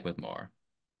to like with Moore.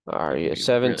 All He right, can yeah, be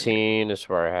really good. 17 is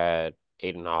where I had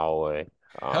Aden Holloway.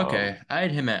 Um, Okay, I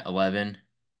had him at 11.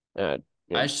 uh,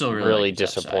 I still really like really his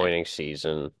upside. disappointing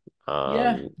season.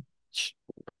 Yeah. Sh-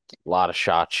 a lot of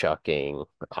shot chucking.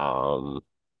 Um,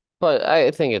 but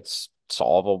I think it's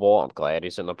solvable. I'm glad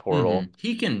he's in the portal.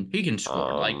 He can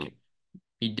score. Um, Like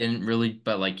he didn't really,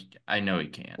 but like I know he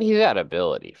can. he's got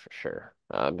ability for sure.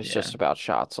 It's Yeah. just about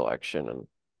shot selection, and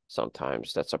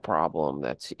sometimes that's a problem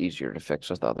that's easier to fix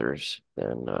with others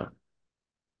than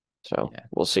so Yeah.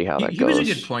 we'll see how He that he was a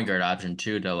good goes. point guard option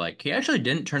too, though. Like he actually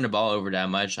didn't turn the ball over that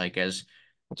much. Like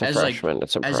It's a as like freshman.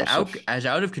 It's impressive. as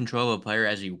out of control of a player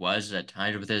as he was at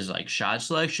times with his like shot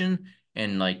selection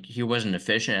and like he wasn't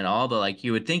efficient at all, but like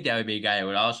you would think that would be a guy that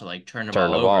would also like turn the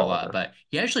Turn ball the over a ball lot, over. but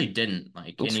he actually didn't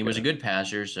like, and It's he was a good. good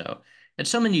passer, so it's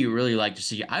something you really like to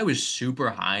see. I was super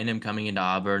high in him coming into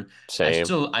Auburn. Same.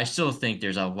 I still think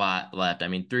there's a lot left. I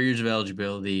mean, 3 years of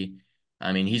eligibility.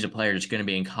 I mean, he's a player that's going to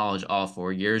be in college all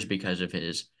 4 years because of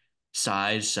his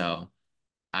size, so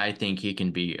I think he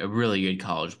can be a really good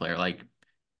college player. Like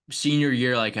senior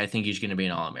year, like I think he's going to be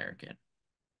an All-American.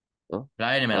 Well, But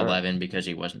I had him at all right. 11 because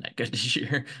he wasn't that good this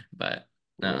year. But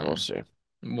We'll um, see.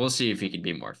 we'll see if he could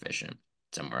be more efficient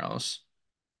somewhere else.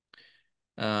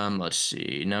 Let's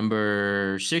see.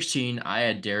 Number 16, I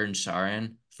had Darren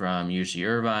Sarin from UC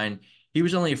Irvine. He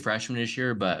was only a freshman this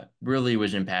year, but really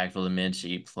was impactful the minutes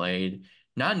he played.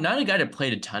 Not a guy that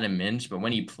played a ton of minutes, but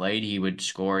when he played, he would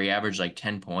score. He averaged like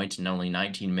 10 points in only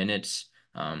 19 minutes.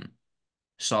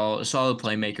 Solid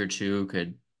playmaker too.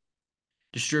 Could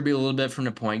distribute a little bit from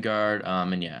the point guard.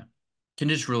 And yeah, can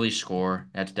just really score.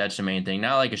 That's the main thing.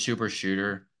 Not like a super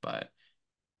shooter, but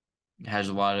has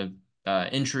a lot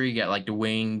of intrigue at like the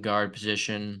wing guard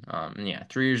position. And yeah,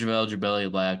 3 years of eligibility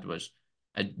left, was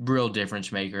a real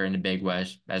difference maker in the Big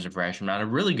West as a freshman on a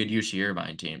really good UC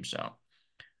Irvine team. So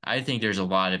I think there's a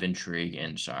lot of intrigue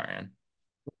in Saran.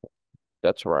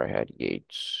 That's where I had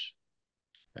Yates.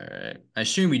 All right. I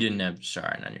assume you didn't have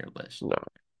Saran on your list, No.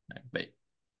 but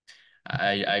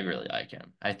I really like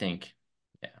him. I think,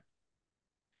 yeah.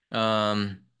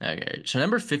 Okay. So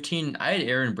number 15, I had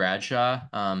Aaron Bradshaw.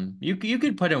 You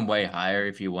could put him way higher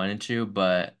if you wanted to,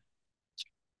 but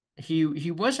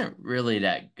he wasn't really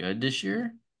that good this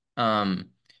year. Um,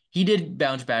 he did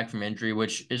bounce back from injury,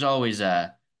 which is always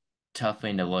a tough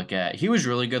thing to look at. He was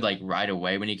really good like right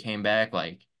away when he came back.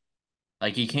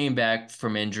 Like he came back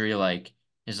from injury like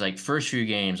his like first few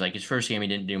games, like his first game he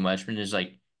didn't do much, but his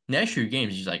like next few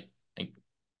games he's like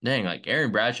dang, like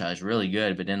Aaron Bradshaw is really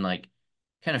good, but then like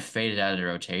kind of faded out of the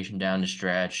rotation down the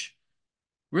stretch.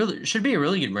 Really should be a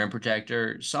really good rim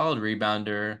protector, solid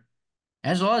rebounder,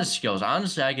 has a lot of skills.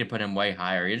 Honestly, I could put him way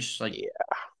higher. He just like Yeah.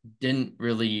 didn't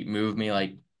really move me.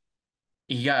 Like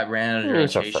he got ran out of the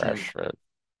He's a rotation. freshman.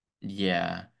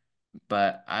 Yeah,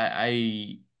 but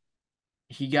I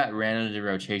he got ran out of the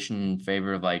rotation in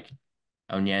favor of like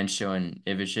Onyenso and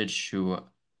Ivicic, who are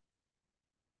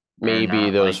Maybe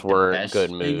not those like the weren't good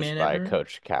best big moves man by ever.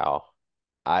 Coach Cal.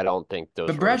 I don't think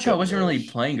those But were Bradshaw good wasn't really moves.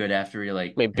 playing good after he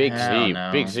I like mean, I don't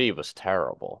Big know. Z was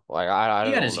terrible. Like I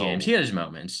He had don't his games. He know. had his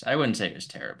moments. I wouldn't say it was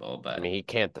terrible, I but mean, he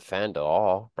can't defend at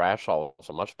all. Bradshaw was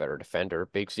a much better defender.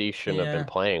 Big Z shouldn't have been yeah,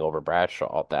 playing over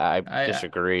Bradshaw. That I I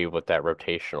disagree with that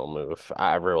rotational move.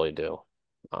 I really do.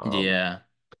 Um, yeah,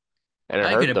 and it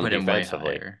I could hurt have them put him way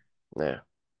defensively. higher. Yeah.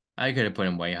 I could have put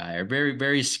him way higher.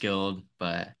 Very skilled,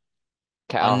 but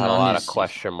Cal on had a on lot of his season.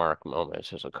 question mark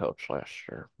moments as a coach last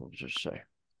year. We'll just say.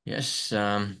 Yes,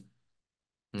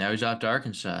 now he's off to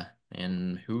Arkansas,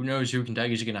 and who knows who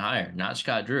Kentucky's going to hire? Not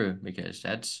Scott Drew because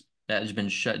that has been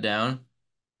shut down.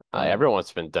 But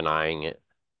Everyone's been denying it.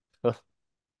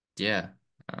 yeah,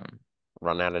 um,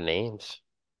 Run out of names.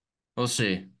 we'll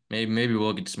see. Maybe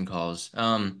we'll get some calls.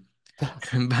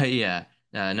 But yeah,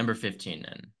 number 15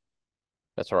 then.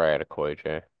 That's where I had a Koi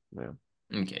J. Yeah.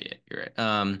 Okay, yeah, you're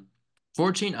right.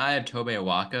 14, I have Tobe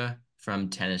Awaka from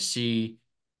Tennessee.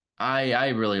 I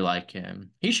really like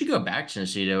him. He should go back to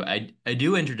Tennessee though. I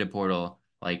do enter the portal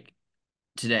like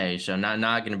today, so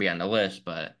not going to be on the list,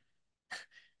 but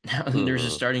now there's a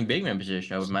Mm, starting big man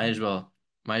position. I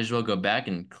might as well go back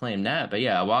and claim that. But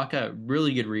yeah, Waka,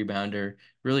 really good rebounder,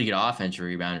 really good offensive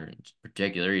rebounder in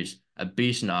particular. He's a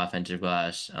beast in offensive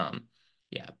glass.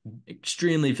 Yeah,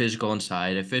 extremely physical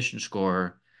inside, efficient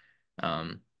scorer,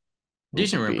 um,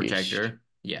 he's a decent rim beast. protector.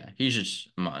 Yeah, he's just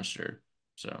a monster.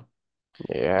 So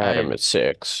Yeah, I had him I at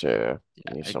 6. Yeah.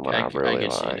 yeah, He's I someone I I, I really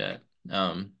could see like. that.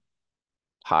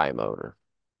 High motor.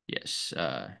 Yes.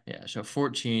 Yeah. So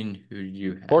 14. Who did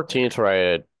you have 14 is there? where I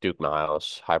had Duke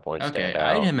Miles, high point Okay, standout.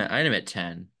 I had him at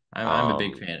 10. I'm a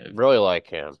big fan of. Really like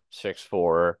him.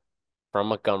 6'4", from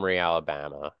Montgomery,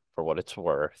 Alabama, for what it's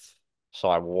worth. So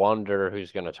I wonder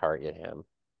who's going to target him.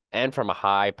 And from a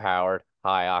high-powered,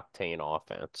 high-octane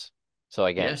offense. So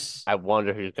again, Yes, I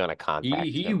wonder who's going to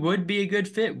he contact he him. would be a good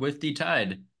fit with the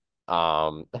Tide.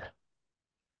 Um,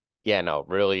 yeah, no,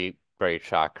 really great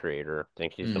shot creator.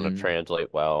 Think he's going to Hmm.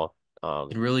 translate well.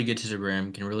 Can really get to the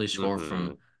rim. Can really score hmm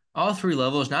from all three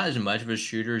levels. Not as much of a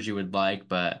shooter as you would like,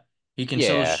 but he can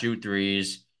still Yeah, shoot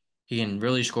threes. He can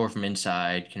really score from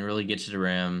inside. Can really get to the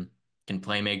rim. Can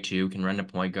play make too. Can run the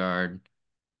point guard.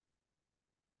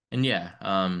 And yeah,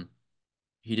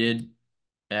 he did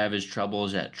have his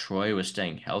troubles at Troy with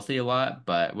staying healthy a lot,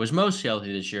 but was mostly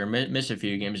healthy this year. Missed a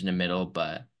few games in the middle,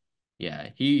 but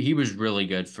yeah, he was really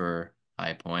good for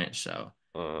High Point. So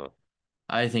mm,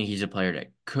 I think he's a player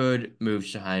that could move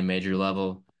to high major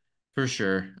level for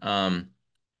sure.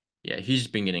 Yeah, he's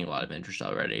been getting a lot of interest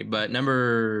already. But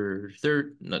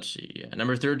let's see, yeah,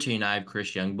 number 13, I have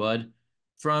Chris Youngblood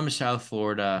from South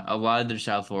Florida. A lot of the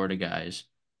South Florida guys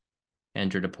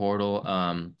entered a portal.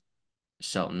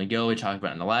 Selton McGill, we talked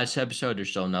about in the last episode. There's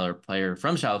still another player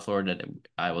from South Florida that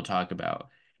I will talk about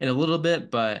in a little bit,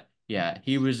 but yeah,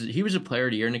 he was a player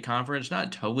of the year in the conference.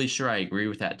 Not totally sure I agree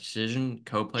with that decision,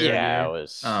 co-player of the yeah, it year.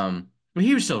 was. But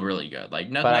he was still really good. Like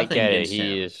But I nothing get it. against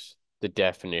He him. is the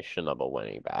definition of a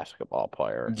winning basketball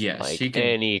player. Yes, Like he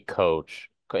can. any coach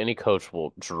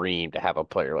will dream to have a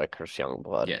player like Chris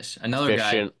Youngblood. Yes, another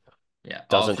guy. Efficient, Yeah,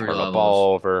 all doesn't three turn the levels.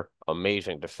 ball over,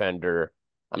 amazing defender.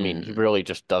 I mean, he Hmm. really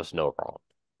just does no wrong.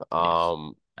 Yes,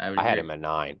 I would I had agree. him at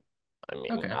 9. I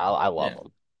mean, Okay. I love Yeah.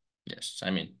 him. Yes.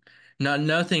 I mean,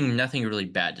 nothing really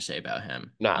bad to say about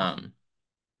him. No,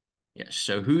 Yes.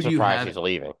 So who do you surprised have? he's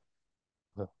leaving.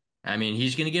 I mean,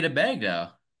 he's gonna get a bag though.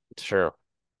 Sure,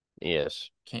 he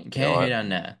is. You know Can't hate what? on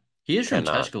that. He is from Cannot.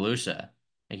 Tuscaloosa.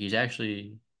 Like he's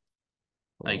actually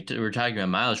Mm, we're talking about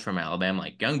Miles from Alabama.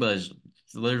 Like Youngblood's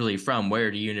literally from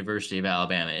where the University of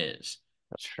Alabama is.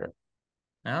 that's true.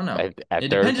 I don't know. At It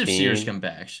depends if Sears 13, comes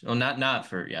back. Well, not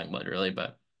for Youngblood really,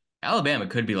 but Alabama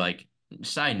could be like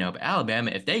side note. But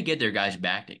Alabama, if they get their guys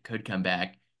back that could come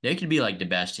back, they could be like the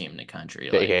best team in the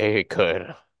country. Like they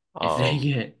could. if they Um,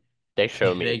 get They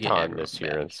showed if me a they get ton everyone this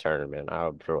year in back. this tournament. I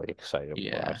was really excited with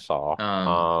what I Yeah. saw.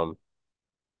 Um.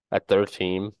 At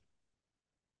 13,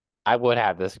 I would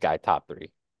have this guy top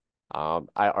 3.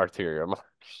 Arteria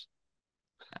Marks.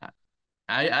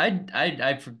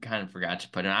 Kind of forgot to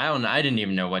put him. I don't. I didn't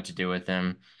even know what to do with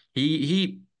him.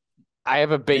 He. I have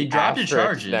a They big dropped the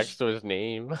asterisk next charges. to his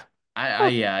name.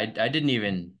 I didn't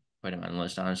even put him on the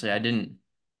list. Honestly, I didn't.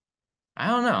 I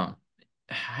don't know.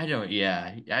 I don't.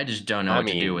 Yeah, I just don't know I what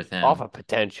to do mean, with off him. of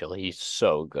potential, he's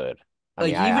so good. I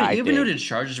mean, Like even I even though think the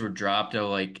charges were dropped, though,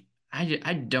 like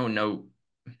I don't know.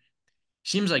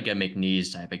 Seems like a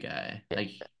McNeese type of guy,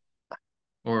 like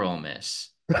or Ole Miss.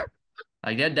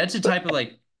 Like that. That's the type of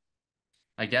like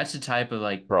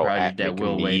bro project that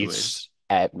Will Wade would.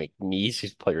 At McNeese,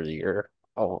 he's player of the year.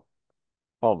 Oh,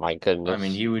 oh my I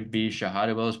mean, goodness. he would be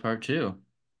Shahada Wells part two.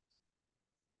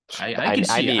 I could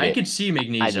I see need I it. could see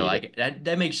I McNeese though. need it. Like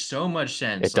that makes so much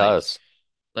sense. It does.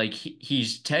 Like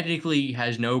he's technically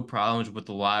has no problems with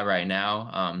the law right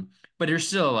now. But there's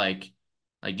still like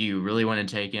do you really want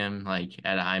to take him like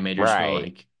at a high major school?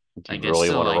 Right. Do you Like it's really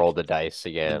still want to roll like the dice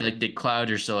again? the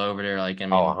clouds are still over there. Like I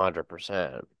Oh, mean,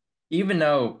 100%. even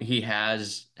though he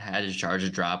has had his charges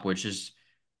drop, which is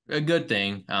a good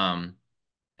thing.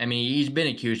 I mean, he's been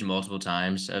accused multiple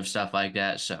times of stuff like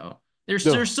that, so there's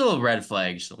No. still red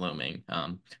flags looming.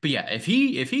 But yeah, if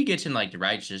he gets in like the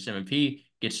right system, if he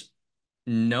gets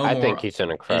no I think more he's an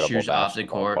incredible issues off the basketball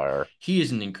court, player. he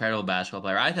is an incredible basketball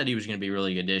player. I thought he was going to be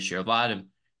really good this year. A lot of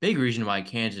big reason why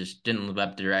Kansas didn't live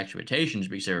up to their expectations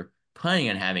because they were planning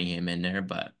on having him in there.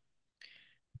 But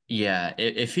yeah,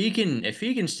 if he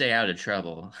can stay out of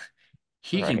trouble,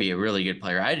 he can Right. be a really good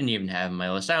player. I didn't even have him on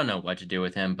my list. I don't know what to do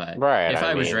with him, but Right. if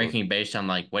I I was mean, ranking based on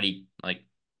like what he like,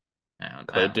 I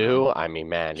could don't know. do. I mean,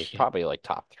 man, he's Yeah. probably like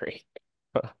top 3.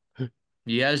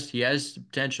 He has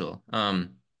potential.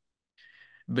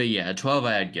 But yeah, 12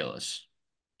 I had Gillis.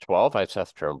 12, I had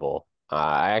Seth Trimble.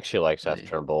 I actually like Seth Really.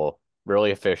 Trimble.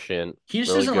 Really efficient. He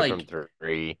just Really doesn't good from like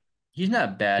 3. he's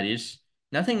not bad. He's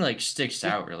nothing like sticks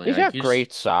He's out really. he's Like got he's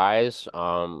great size.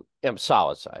 Yeah,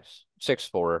 solid size.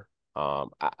 6'4". I'm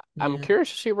yeah. curious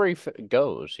to see where he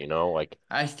goes. Like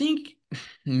I think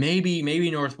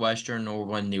maybe Northwestern or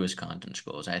one of the Wisconsin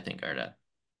schools, I think are the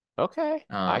okay,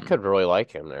 I um could really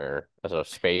like him there as a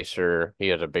spacer. He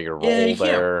has a bigger yeah, role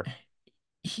there.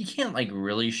 he can't like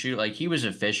really shoot. Like he was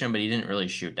efficient, but he didn't really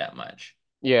shoot that much.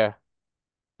 Yeah.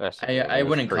 I I mean, it's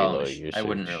wouldn't pretty call him low I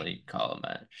wouldn't usage. really call him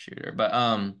a shooter, but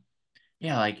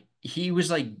yeah, like he was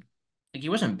like he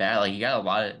wasn't bad. Like he got a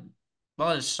lot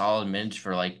of solid minutes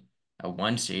for like a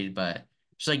one seed, but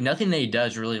it's like nothing that he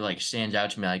does really like stands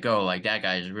out to me like, oh, like that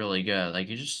guy is really good. Like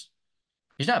he's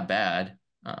not bad.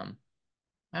 Um,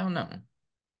 I don't know.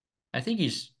 I think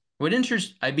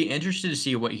I'd be interested to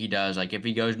see what he does. Like if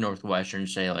he goes Northwestern,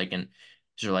 say like and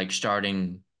so like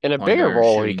starting In a point bigger guard or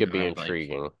role, he shooting could be guard, like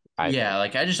intriguing, I yeah,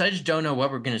 think. like I just don't know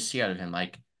what we're gonna see out of him.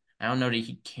 Like I don't know that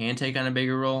he can take on a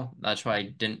bigger role. That's why I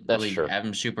didn't That's really true. have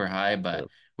him super high, Yeah. but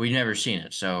we've never seen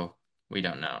it, so we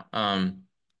don't know.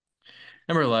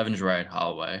 Number 11 is Ryan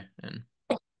Holloway, and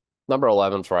Number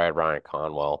 11's Ryan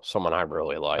Conwell, someone I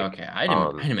really like. okay, I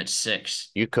had him at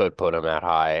 6. You could put him at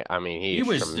high. I mean, he He is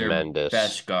was their tremendous.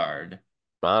 best guard.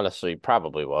 Honestly,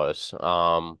 probably was.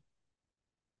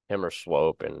 Him or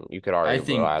Swope, and you could argue with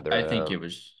either I of think it them.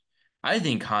 was I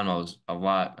think Conwell's a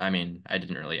lot. I mean, I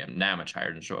didn't really have him that much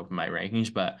higher than Swope in my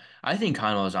rankings, but I think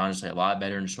Conwell is honestly a lot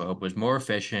better than Swope, was more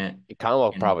efficient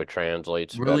Conwell and probably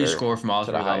translates really better score from all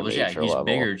to the three high levels. Yeah, major he's level.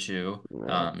 bigger too.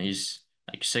 Yeah. He's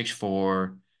like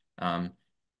 6'4". Um,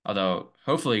 although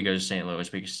hopefully he goes to St. Louis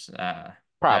because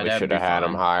Probably that would should be have had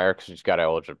him fun. higher because he's got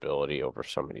eligibility over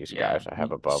some of these Yeah, guys I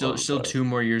have above him. still But 2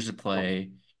 more years to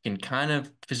play. Can kind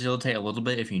of facilitate a little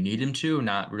bit if you need him to.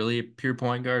 Not really a pure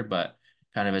point guard, but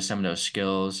kind of has some of those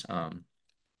skills.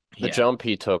 the Yeah, jump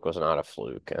he took was not a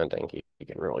fluke. I think he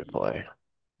can really play.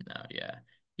 no, yeah,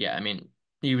 yeah. I mean,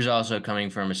 he was also coming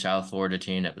from a South Florida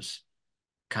team that was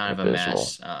kind of a Abysmal.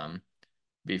 mess.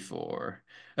 Before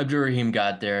Abdurrahim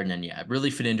got there, and then yeah, really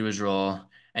fit into his role.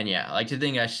 And yeah, like the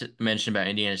thing mentioned about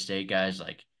Indiana State guys,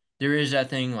 like there is that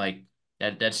thing like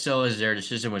that still is there. The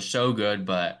system was so good,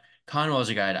 but Conwell's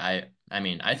a guy that I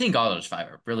mean I think all those five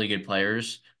are really good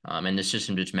players. And the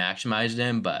system just maximized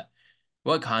them. But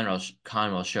what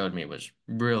Conwell showed me was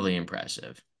really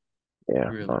impressive. Yeah,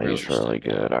 Really no, really he's really stuck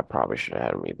good. out. I probably should have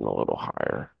had him even a little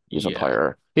higher. He's a Yeah.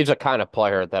 player. He's a kind of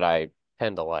player that I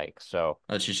tend to like. So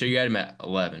Let's see. So you had him at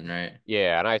 11, right?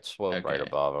 yeah, and I'd swope right Okay.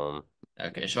 above him.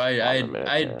 Okay, so Just love him in a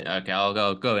 10. okay, I'll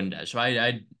go into that. So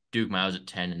I Duke Miles at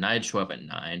 10 and I'd Swope at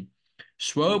 9. Hmm.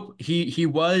 Swope, he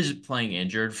was playing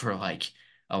injured for like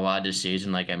a lot of this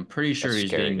season. Like I'm pretty sure That's he's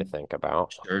scary to getting think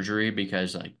about. surgery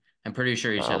because like I'm pretty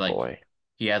sure he Oh said like boy.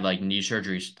 he had like knee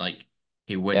surgeries like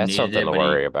he wouldn't That's needed something it, to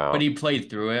worry about. but he played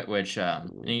through it, which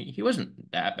Mm, he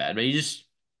wasn't that bad, but he just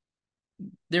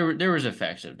there was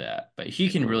effects of that. But he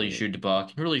can really mm, shoot the ball,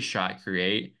 can really shot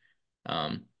create.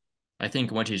 Um, I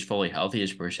think once he's fully healthy,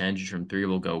 his percentage from three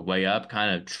will go way up.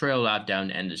 Kind of trailed off down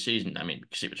the end of the season. I mean,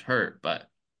 because he was hurt, but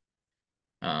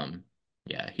um,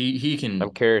 yeah, he I'm can.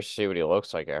 curious to see what he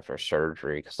looks like after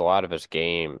surgery because a lot of his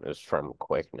game is from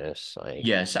quickness. Like,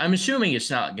 Yes, I'm assuming it's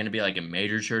not going to be like a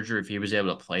major surgery if he was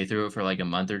able to play through it for like a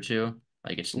month or two.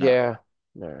 Like it's not yeah,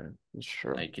 no, it's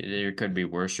true. like there could be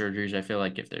worse surgeries. I feel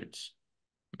like if it's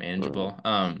Mm, manageable.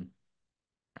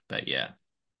 But yeah,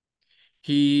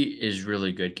 he is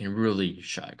really good. Can really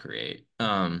shot create.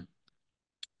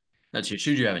 Let's see.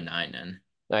 Should you have a 9 then?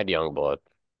 I had young blood.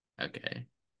 Okay.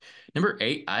 Number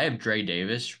 8, I have Dre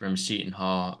Davis from Seton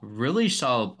Hall. Really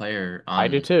solid player I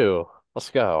do on too. Let's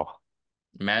go.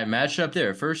 match up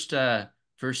there. First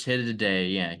hit of the day.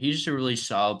 Yeah, he's just a really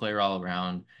solid player all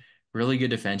around. Really good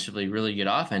defensively, really good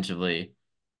offensively.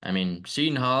 I mean,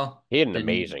 Seton Hall He had an didn't.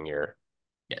 amazing year.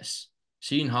 Yes,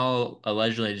 Seton Hall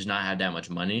allegedly does not have that much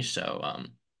money, so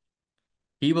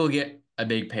he will get a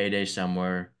big payday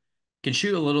somewhere. Can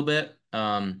shoot a little bit.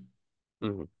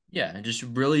 Hmm. Yeah, just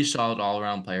really solid all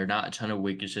around player. Not a ton of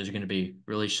weaknesses. Going to be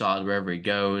really solid wherever he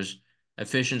goes.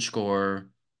 Efficient scorer,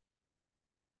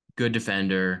 good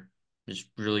defender, just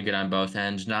really good on both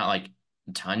ends. Not like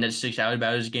a ton that sticks out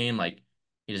about his game. Like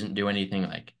he doesn't do anything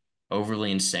like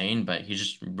overly insane, but he's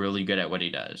just really good at what he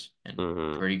does and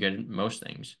Hmm. pretty good at most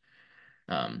things.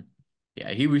 Um,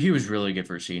 yeah, he was really good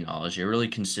for Seton Hall this year. Really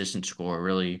consistent score.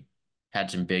 Really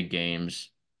had some big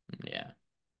games. Yeah,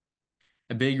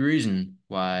 a big reason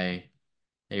why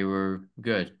they were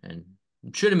good and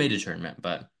should have made a tournament,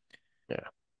 but Yeah.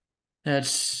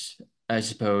 that's, I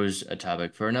suppose, a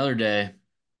topic for another day.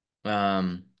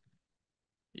 Um,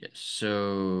 yes.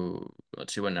 So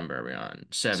let's see, what number are we on?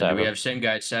 7. Do we 7. have same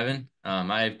guy at 7?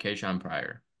 I have Kayshawn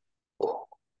Pryor.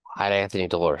 I had Anthony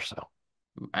Delorso.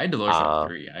 I had Dolores at Uh,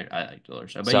 3. I like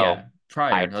Dolores, but so yeah, I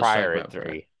Pryor. had Let's talk Pryor at about Pryor.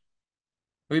 3.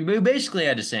 We basically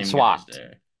had the same guys Swapped.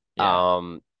 there. Yeah,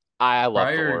 Um, I love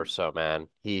Pryor. Delorso, man.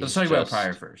 Let's He's talk about Pryor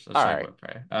just first. Let's all talk right. about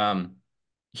Pryor.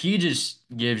 He just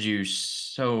gives you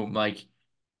so like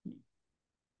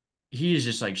he is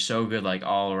just like so good like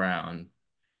all around.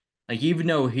 Like even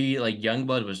though he like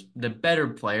Youngblood was the better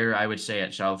player, I would say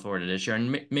at South Florida this year,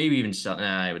 and maybe even still,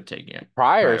 nah, I would take him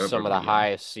Pryor probably is over some of the Briga.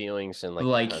 highest ceilings in But like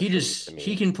the like country to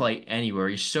he me. can play anywhere.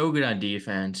 He's so good on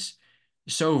defense,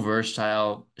 so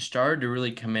versatile. Started to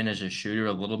really come in as a shooter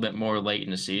a little bit more late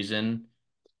in the season.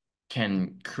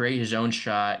 Can create his own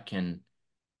shot. Can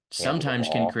Handle the sometimes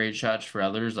can ball. create shots for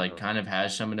others. Like Mm. kind of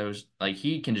has some of those. Like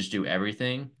he can just do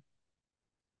everything.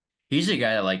 He's a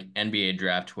guy that like NBA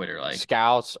draft Twitter.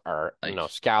 Scouts are Like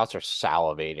scouts are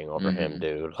salivating over him, mm-hmm.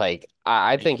 dude. Like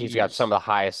I Like think he's he got some is. of the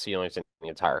highest ceilings in the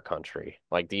entire country.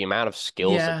 Like the amount of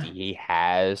skills that Yeah. he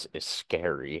has is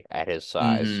scary at his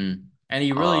size. Mm-hmm. And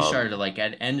he really Um, started to like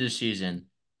at end of the season,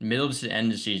 middle to the end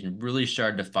of the season, really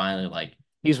started to finally like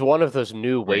he's one of those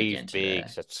new break wave into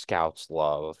bigs that. that scouts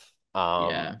love.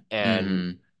 Yeah. And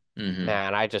Mm-hmm. Mm-hmm.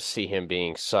 man, I just see him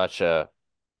being such a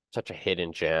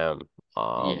hidden gem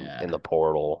in the Yeah.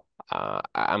 portal.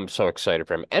 I'm so excited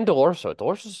for him. And Delorso.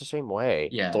 Delorso's the same way.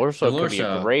 Yeah. Delorso could be a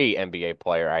Delorso. great NBA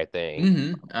player, I think.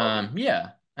 Mm-hmm. Um,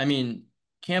 Yeah. I mean,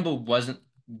 Campbell wasn't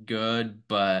good,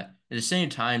 but at the same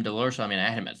time, Delorso, I mean, I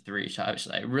had him at three, so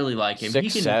obviously I really like him. He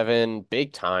six, can, seven,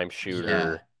 big time yeah.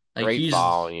 shooter, Like great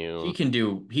volume. he can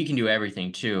do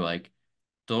everything too. Like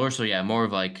Delorso, yeah, more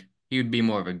of like he would be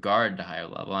more of a guard to higher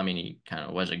level. I mean, he kind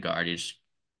of was a guard. He's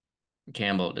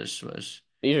Campbell just was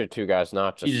These are two guys,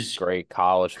 not he just just great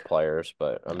college players,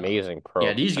 but no. amazing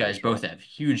Yeah, pro these guys both potential. have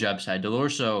huge upside.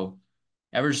 Delorso,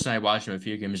 ever since I watched him a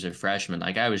few games as a freshman,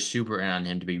 like I was super in on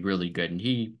him to be really good, and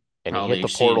he And he hit probably the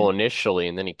portal exceeded. initially,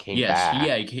 and then he came Yes,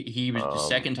 back. he was the Um,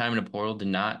 second time in the portal, did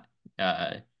not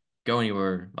uh go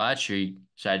anywhere last year. He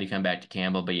decided to come back to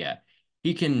Campbell, but yeah,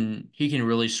 he can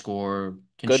really score,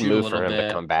 can Good shoot a move for little him to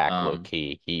come bit. back low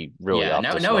key. He really Yeah,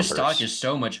 upped his now his stock numbers. is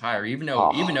so much higher, even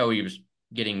Oh, though he was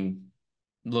getting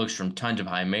looks from tons of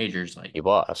high majors, like he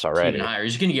was it's even already. higher.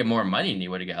 He's gonna get more money than he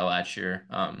would have got last year.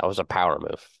 That was a power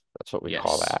move. That's what we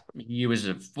call Yes, that. he was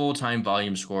a full-time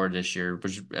volume scorer this year,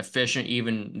 was efficient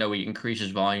even though he increased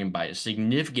his volume by a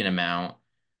significant amount.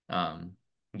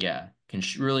 Yeah, can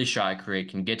sh really shot create,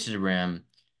 can get to the rim.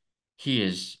 He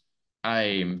is. I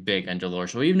am big on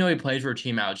Delorso. Even though he plays for a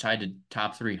team outside the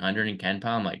top 300 in Ken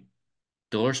Palm, like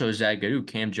Delorso is that good. Ooh,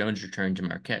 Cam Jones returned to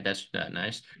Marquette. That's that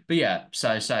nice. But yeah,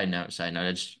 side note.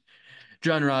 It's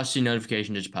John Rossi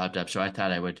notification just popped up, so I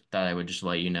thought I would just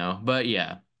let you know. But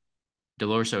yeah,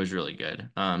 Delorso is really good.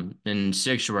 In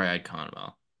six where I had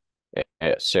Conwell.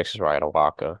 At six is right,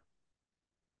 Waka.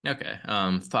 Okay.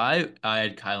 Five I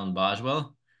had Kyle and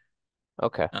Boswell.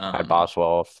 Okay. I had Um,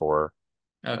 Boswell for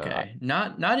uh okay.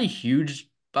 Not a huge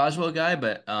Boswell guy,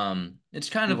 but it's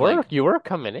kind you of were like you were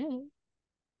coming in.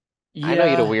 I know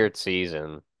you had a yeah, weird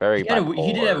season. Very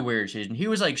he did have a bipolar. weird season. He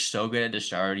was like so good at the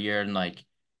start of the year, and like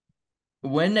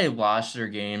when they lost their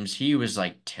games, he was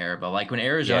like terrible. Like when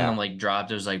Arizona Yeah. like dropped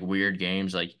those like weird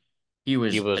games, like he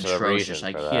He was was a atrocious. reason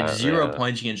Like for he had that. zero Yeah.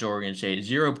 points against Oregon State,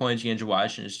 0 points against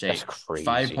Washington That's State,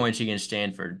 5 points crazy. against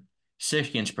Stanford, six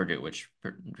against Purdue, which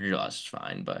Purdue lost is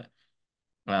fine, but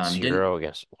didn't Zero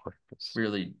against Oregon.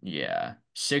 really. Yeah,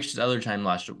 six the other time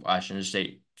lost to Washington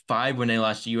State, five when they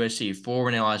lost to USC, four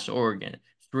when they lost to Oregon,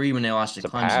 three when they lost to It's a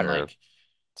Clemson. pattern. Like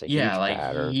It's a yeah, huge like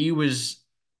pattern. he was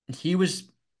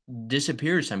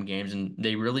disappeared some games, and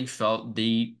they really felt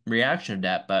the reaction of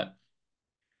that. But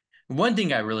one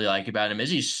thing I really like about him is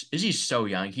he's so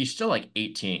young. He's still like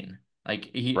 18. Like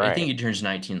I think Right. he turns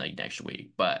 19 like next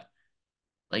week. But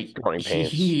like Growing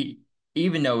pains. he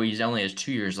even though he's only has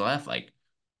 2 years left, like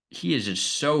he is just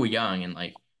so young, and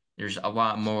like there's a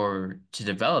lot more to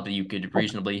develop that you could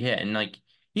reasonably hit. And like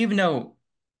even though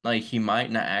like he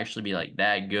might not actually be like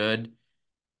that good,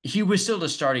 he was still the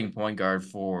starting point guard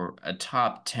for a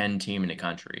top 10 team in the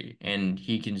country. And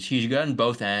he's good on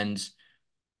both ends,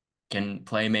 can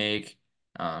play make,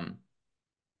 um,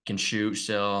 can shoot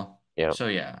still. Yeah. So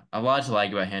yeah, a lot to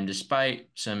like about him despite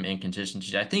some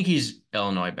inconsistencies. I think he's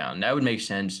Illinois bound. That would make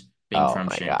sense being Oh from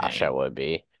my gosh, that Champaign. would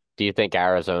be. Do you think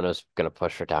Arizona's gonna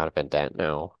push for Donovan Dent?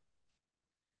 No.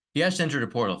 He has to enter the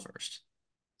portal first.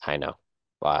 I know.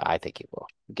 Well, I think he will.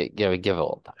 Give it a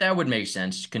little That would make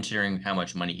sense considering how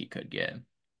much money he could get.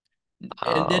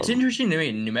 It's time. interesting to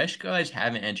me. New Mexico guys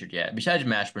haven't entered yet. Besides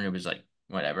Mashburn, it was like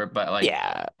whatever. But like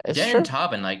Yeah, it's Dan and true.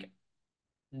 Toppin, like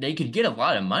they could get a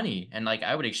lot of money, and like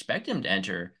I would expect him to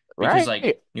enter because Right.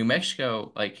 like New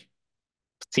Mexico, like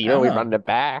So, I don't we run know, it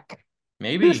back.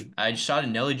 maybe I just saw that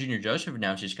Nelly Jr. Joseph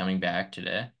announced he's coming back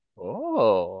today,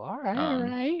 Oh, all right, all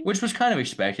right. which was kind of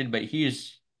expected, but he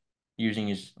is using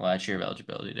his last year of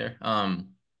eligibility there.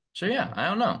 So yeah, I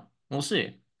don't know, we'll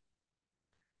see.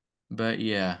 But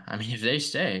yeah, I mean, if they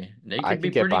stay, they I could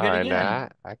be could get pretty good behind again.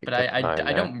 that. I could But get behind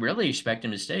I that. don't really expect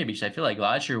him to stay because I feel like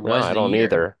last year No, was I the don't year.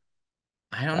 either.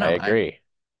 I don't I know. agree.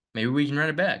 Maybe we can run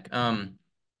it back.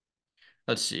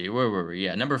 Let's see. Where were we?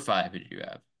 Yeah, number five. Who did you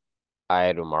have? I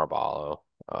had Oumar Ballo.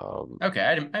 Okay,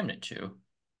 I'm at two.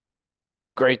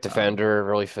 Great Um, defender,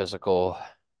 really physical,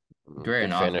 Great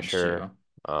in good offense finisher. too.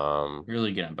 Um,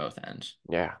 Really good on both ends.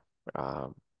 yeah.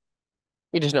 Um,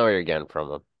 you just know what you're getting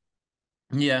from him.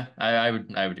 Yeah, I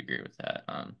would agree with that.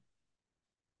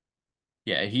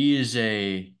 Yeah, he's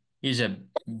a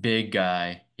big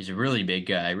guy. He's a really big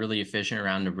guy, really efficient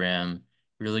around the rim,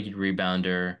 really good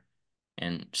rebounder,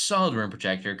 and solid rim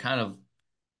protector. Kind of,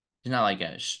 he's not like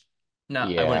a,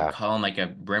 not I wouldn't Yeah. call him like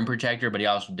a rim protector, but he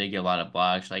also did get a lot of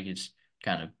blocks. Like it's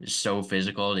kind of so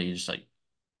physical that he just like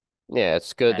Yeah,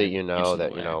 it's good kind that of you gets know in the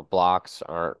that, way. blocks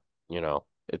aren't,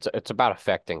 it's about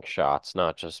affecting shots,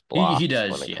 not just He blocks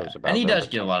when does, it comes yeah, and about he rim does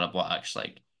get a lot protection. of blocks.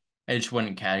 Like I just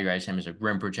wouldn't categorize him as a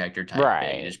rim protector type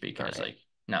big, Right, just because right. like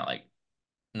not like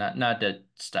not that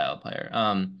style player.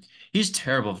 He's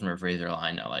terrible from the free throw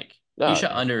line though. Like he No,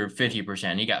 shot under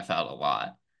 50%. He got fouled a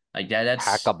lot. Like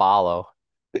Hackabalo.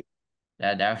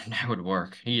 that would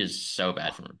work. He is so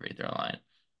bad from the free throw line.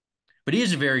 But he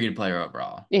is a very good player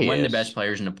overall. He One of the best is.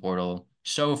 players in the portal.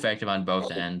 So effective on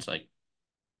both ends. Like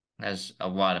has a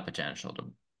lot of potential to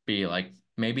be like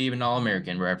maybe even All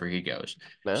American wherever he goes.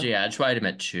 So Yeah. yeah, that's why I had him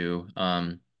at two.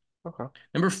 Okay.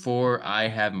 Number four, I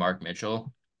have Mark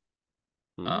Mitchell.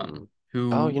 Hmm.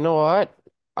 Oh, you Who know what?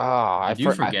 Ah, did you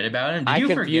forget about him? Did I you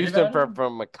forget confused him about him?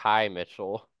 from Makai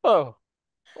Mitchell. Oh,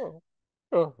 oh,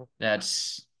 oh.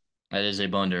 That's that is a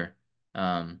blunder.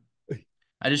 Um,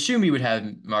 I'd assume you would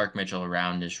have Mark Mitchell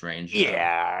around this range though.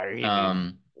 Yeah, he'd be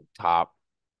Um, top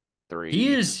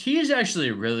three. he is actually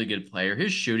a really good player.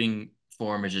 His shooting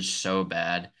form is just so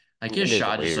bad. Like his It is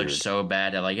shot just looks weird. so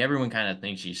bad that like everyone kind of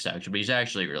thinks he sucks, but he's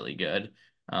actually really good.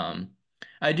 Um,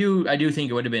 I do think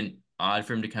it would have been odd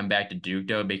for him to come back to Duke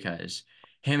though because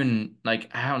him and like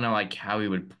I don't know like how he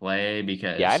would play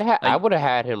Yeah, because I like would have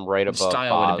had him right the above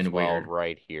style would have been Boswell weird.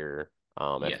 right here,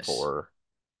 at Yes. 4.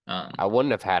 I Um,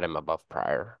 wouldn't have had him above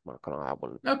Pryor. I'm not gonna, I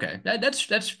wouldn't. okay,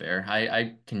 that's fair.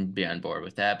 I can be on board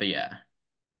with that, but yeah.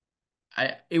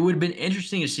 I it would have been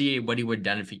interesting to see what he would have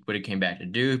done if he would have came back to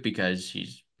Duke because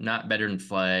he's not better than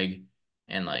Flag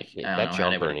and like I don't That know how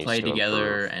they would jumper have needs played to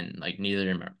together improve. and like neither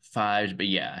of them are fives, but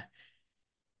yeah.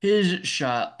 His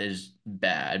shot is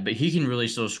bad, but he can really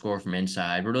still score from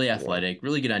inside. Really Yeah, athletic,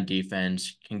 really good on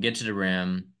defense, can get to the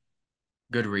rim,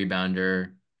 good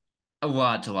rebounder. A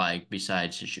lot to like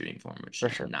besides his shooting form, which for is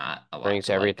sure. not a lot Brings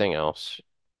to like. everything else.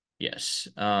 Yes.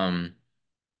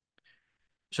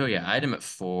 So yeah, I had him at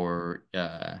four.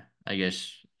 I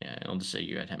guess yeah, I'll just say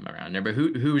you had him around there. But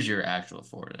who's your actual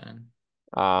four then?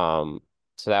 Um,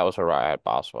 so that was where I had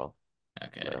Boswell.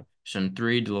 Okay. No, So in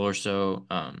three, Delorso.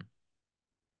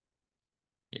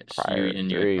 Yes, Pryor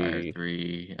you had Pryor 3,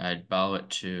 three. I had Ball at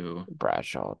two.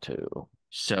 Bradshaw 2.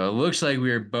 So it looks like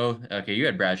we were both okay. You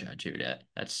had Bradshaw too.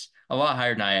 That's a lot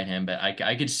higher than I had him, but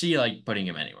I could see like putting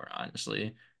him anywhere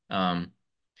honestly.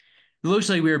 It looks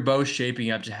like we were both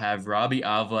shaping up to have Robbie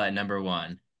Avila at number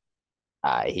one.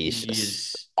 He's He just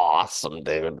is awesome,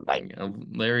 dude. Like,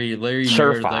 Larry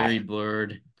Nerd, Larry surefire.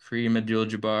 Blurred, Kareem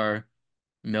Abdul-Jabbar,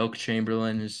 Milk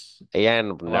Chamberlain is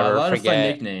Again, a lot of fun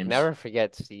nicknames. never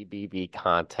forget CBB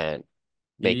content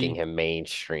making B him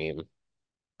mainstream.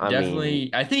 I mean,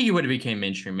 definitely I think he would have became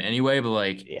mainstream anyway, but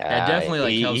like that yeah, definitely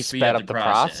like helped he speed sped up the up the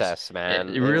process. process, It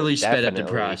man. really sped up the Definitely.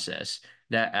 process.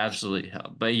 That absolutely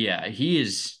helped. But yeah, he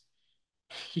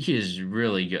is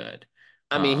really good.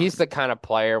 I mean, he's Um the kind of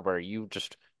player where you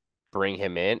just bring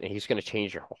him in and he's going to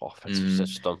change your whole offensive mhm.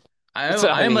 system. So,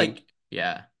 I I'm mean, like,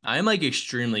 yeah, I'm like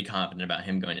extremely confident about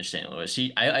him going to St.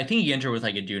 Louis. I think he entered with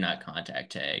like a do not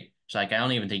contact tag. So like, I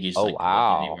don't even think he's oh, like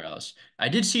looking wow. anywhere else. I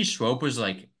did see Swope was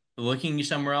like looking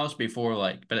somewhere else before,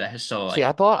 like, but it has so See,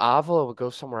 I like, thought Avila would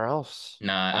go somewhere else.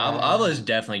 nah, Alva Uh, is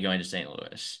definitely going to St.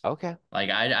 Louis. okay. Like,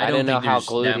 I I didn't don't know think how there's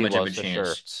glued that he much of a was to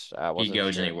chance shirts. I he wasn't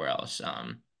goes sure. anywhere else.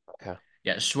 Okay.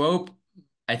 Yeah, Swope.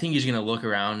 I think he's gonna look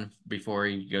around before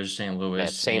he goes to St.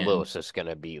 Man, Louis, St. Louis is going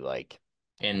to be like,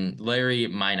 and Larry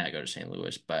might not go to St.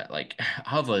 Louis, but like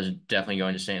Hovla is definitely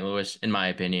going to St. Louis, in my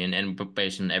opinion, and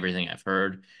based on everything I've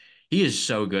heard, he is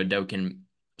so good that can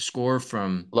score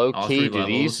from low all key. three Do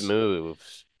these levels.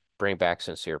 moves bring back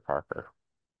Sincere Parker?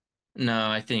 No,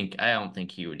 I don't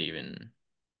think he would even.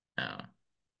 No,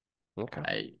 Okay.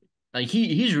 I like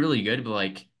he's really good, but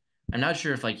like I'm not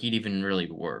sure if like he'd even really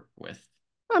work with.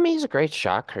 I mean, he's a great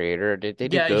shot creator. They do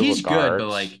Yeah, good with he's good, but guards.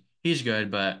 like he's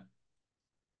good, but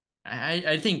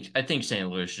I think St.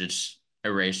 Louis just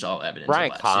erased all evidence of Ryan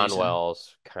last season,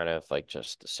 Conwell's kind of like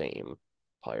just the same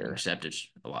player. except it's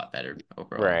a lot better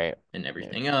overall Right. and Yeah.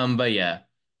 everything. But yeah,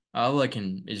 Alva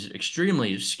can is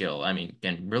extremely skilled. I mean,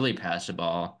 can really pass the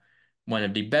ball. One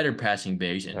of the better passing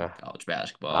bigs in Uh, college I'll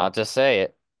basketball. just say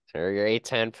it. They're your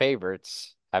A10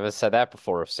 favorites. Haven't said that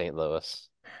before of St. Louis.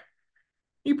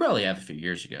 You probably have a few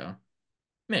years ago,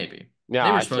 maybe. No,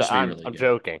 They were supposed to be really I'm good.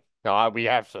 joking. No, we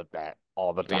have said that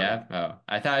all the We time. have. Oh,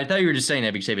 I thought you were just saying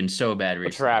that because they've been so bad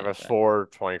recently. Travis But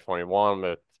Ford, 2021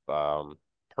 with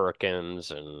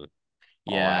Perkins and all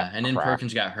that yeah, and then crap.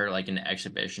 Perkins got hurt like in the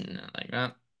exhibition, and like,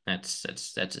 well, that's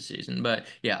a season. But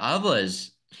yeah, Avila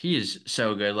is he is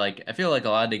so good. Like I feel like a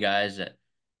lot of the guys that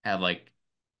have like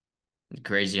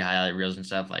crazy highlight reels and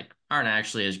stuff like aren't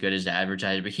actually as good as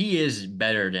advertised, but he is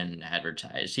better than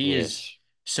advertised. He is Yes.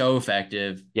 so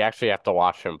effective. You actually have to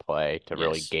watch him play to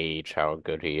really Yes. gauge how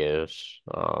good he is.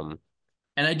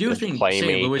 And I do His think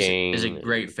St. Louis is a playmaking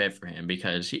great and fit for him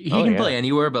because he oh can yeah. play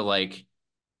anywhere, but like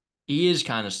he is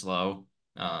kind of slow.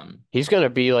 He's gonna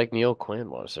be like Neil Quinn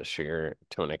was this year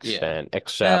to an Yeah. extent,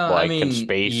 except Well, I like can mean,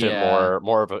 space it yeah.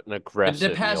 more of an The aggressive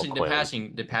Neil passing the Quinn.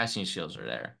 passing the passing skills are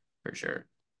there for sure.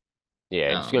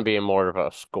 Yeah, he's gonna Um, be more of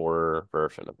a scorer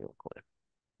version of Neil Quinn.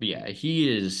 but yeah, he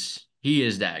is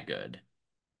that good.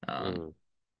 Um, Mm.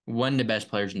 one of the best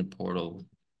players in the portal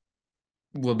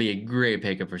will be a great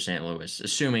pickup for St. Louis,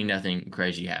 assuming nothing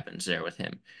crazy happens there with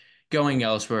him going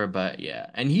elsewhere. But yeah,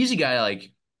 and he's a guy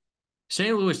like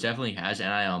St. Louis definitely has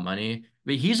NIL money,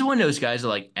 but he's one of those guys that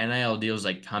like NIL deals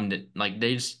like come to like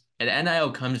they just and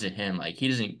NIL comes to him like he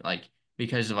doesn't like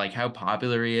because of like how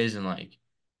popular he is and like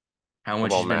how It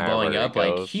much he's won't been matter blowing where he up.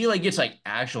 Like he goes. like gets like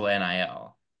actual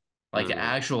NIL, like Hmm.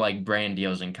 actual like brand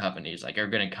deals and companies like are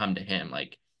gonna come to him,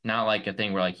 like not like a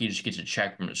thing where like he just gets a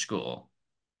check from the school,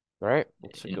 Right?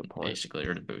 That's a good in, point. basically,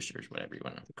 or the boosters, whatever you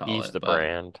want to call He's it. the But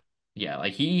brand. yeah,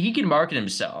 like he can market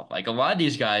himself. Like a lot of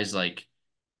these guys, like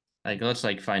let's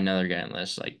like find another guy on the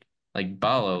list, like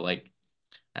Ballo. Like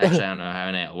actually, I don't know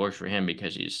how NIL works for him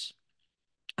because he's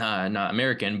not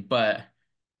American, but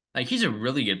like he's a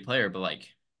really good player. But like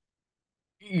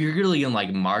you're really gonna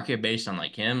like market based on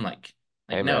like him, like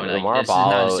Hey no, man, like Oumar this is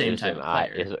not the Ballo same is type an of I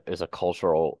player. is a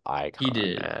cultural He icon,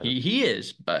 did. man. He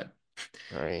is, but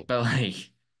Right?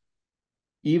 like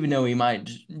even though he might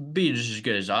be just as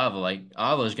good as Ava, like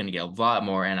Ava's gonna get a lot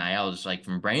more NILs like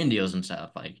from brand deals and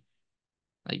stuff. Like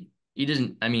he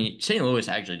doesn't. I mean, St. Louis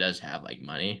actually does have like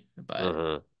money, but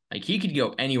Hmm. like he could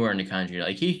go anywhere in the country.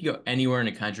 Like he could go anywhere in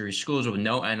the country, schools with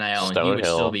no NIL, and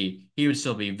Stonehill. he would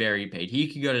still be very paid. He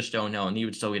could go to Stonehill and he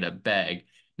would still get a bag,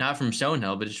 not from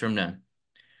Stonehill, but just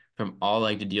from all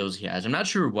like the deals he has. I'm not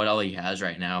sure what all he has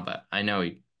right now, but I know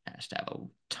he has to have a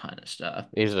ton of stuff.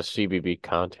 He's a CBB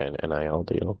content NIL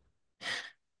deal.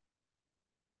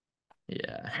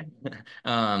 Yeah.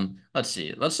 Let's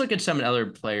see. Let's look at some other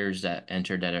players that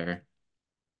entered that are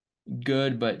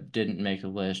good but didn't make the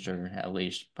list or at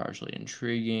least partially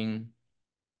intriguing.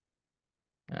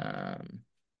 Um,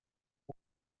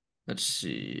 let's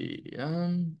see.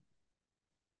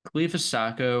 Khalifa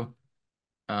Sacco,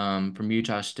 from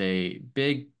Utah State,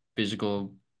 big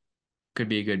physical, could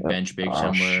be a good Oh, bench big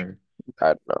gosh, somewhere.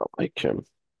 I don't like him.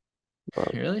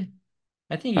 But Really?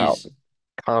 I think foul, he's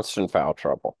constant foul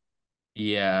trouble.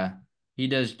 yeah, he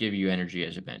does give you energy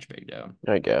as a bench big though.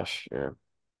 I guess. Yeah.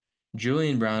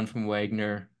 Julian Brown from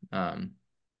Wagner,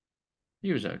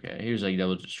 he was okay. He was like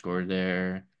double scored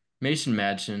there. Mason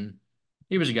Madsen,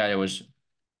 he was a guy that was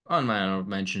on my honorable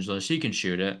mentions list. He can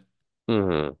shoot it.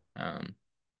 Hmm. A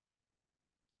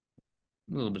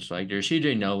little bit like there.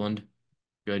 CJ Noland,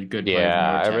 good player from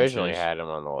Yeah, North I originally Texas. had him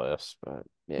on the list, but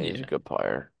yeah, he's a Yeah. good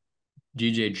player.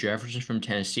 DJ Jefferson from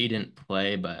Tennessee didn't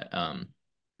play, but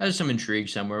has some intrigue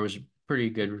somewhere. Was a pretty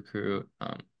good recruit.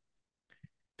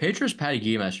 Petros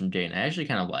Patagimas from Dayton. I actually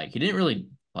kind of like. He didn't really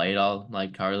play at all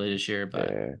like Carly this year, but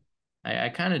Yeah. I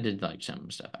kind of did like some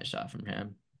stuff I saw from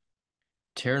him.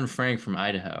 Taryn Frank from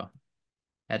Idaho.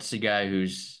 That's the guy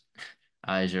whose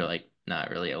eyes are like not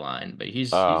really aligned, but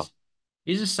Oh,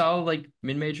 he's a solid like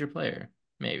mid-major player.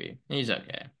 Maybe he's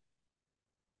okay.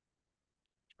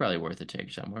 He's probably worth a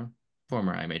take somewhere.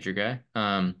 Former high major guy.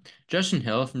 Justin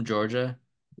Hill from Georgia.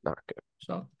 not good.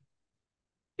 So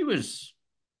he was,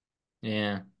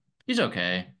 yeah, he's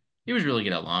okay. He was really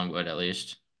good at Longwood at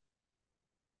least.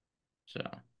 So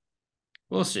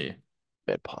we'll see.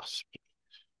 Bit possible.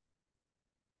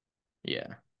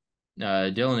 Yeah.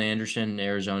 Dylan Anderson,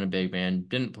 Arizona big man,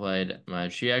 didn't play that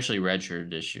much. He actually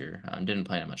redshirted this year. Didn't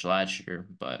play that much last year,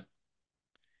 but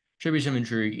should be some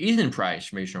intrigue. Ethan Price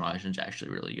from Eastern Washington's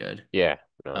actually really good. Yeah,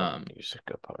 no, Um, he's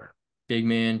a good player. big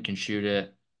man, can shoot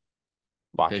it,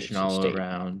 efficient Washington all State.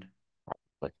 around.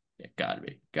 Yeah, gotta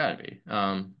be.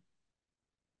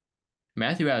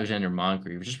 Matthew Alexander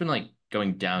Moncrief has just been like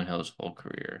going downhill his whole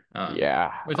career.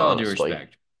 Yeah, With all due honestly.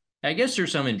 respect, I guess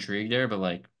there's some intrigue there, but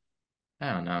like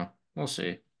I don't know. We'll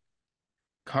see.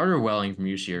 Carter Welling from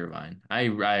UC Irvine. I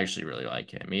actually really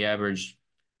like him. He averaged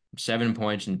 7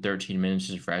 points in 13 minutes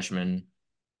as a freshman.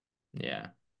 Yeah,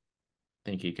 I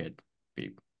think he could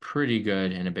be pretty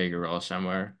good in a bigger role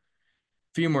somewhere.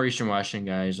 A few more Eastern Washington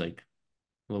guys like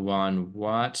Lawan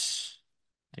Watts.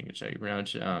 I think it's how you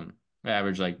pronounce it.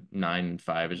 Averaged like 9 and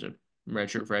 5 as a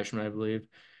redshirt freshman, I believe.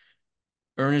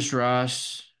 Ernest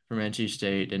Ross from NC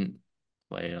State didn't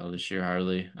play at all this year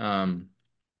hardly.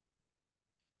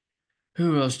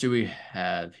 Who else do we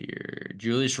have here?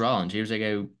 Julius Rollins. He was that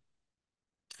guy who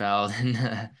fouled in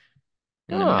the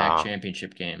MAC Ah,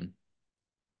 championship game.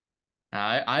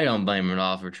 I don't blame him at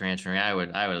all for transferring. I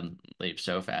would leave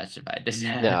so fast if I did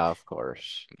no, that. of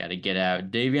course. Got to get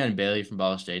out. Davion Bailey from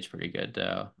Ball State's pretty good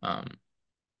though.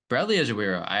 Bradley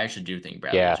Azuero. I actually do think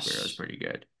Bradley Azuero is Yes. pretty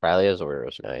good. Riley Azoir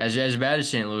was As nice. bad as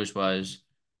St. Louis was,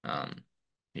 um,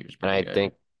 he was And pretty I good.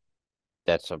 think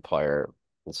that's a player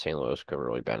that St. Louis could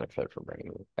really benefit from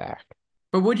bringing back.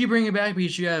 But would you bring it back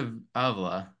because you have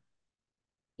Avila,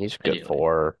 He's good ideally?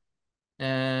 for.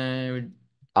 Uh,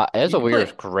 you could Azoir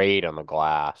is play. great on the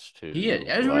glass He is. too. Like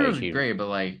Azuero's great, but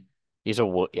like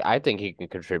I think he can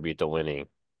contribute to winning.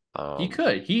 he Um,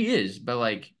 could. He is, but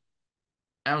like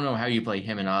I don't know how you play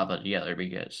him and Avila together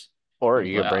because or in the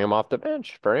you could bring playoff, him off the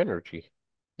bench for energy.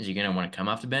 is he gonna want to come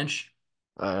off the bench?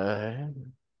 I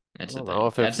That's the don't know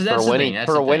thing. if That's for a that's the thing.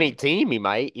 That's the winning thing. team he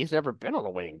might. He's never been on a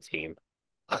winning team.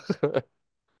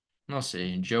 We'll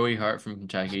see. Joey Hart from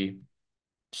Kentucky. No.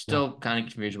 Still kind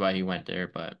of confused why he went there,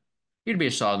 but he'd be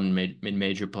a solid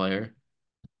mid-major player.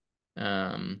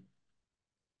 Um,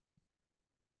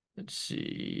 let's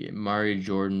see. Mari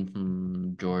Jordan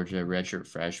from Georgia, redshirt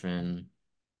freshman.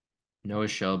 Noah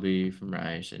Shelby from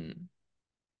Rice, and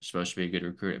supposed to be a good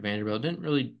recruit at Vanderbilt. Didn't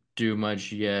really do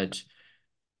much yet.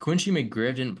 Quincy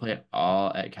McGriff didn't play at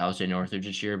all at Cal State Northridge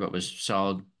this year, but was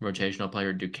solid rotational player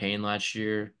at Duquesne last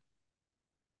year.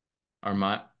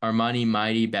 Armani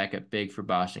Mighty back up big for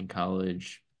Boston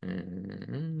College.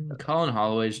 Colin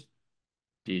Holloway's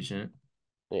decent.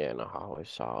 Yeah, no, Holloway's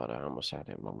solid. I almost had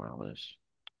him on my list.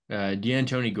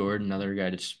 D'Antoni Gordon, another guy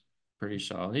that's pretty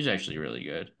solid. He's actually really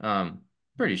good.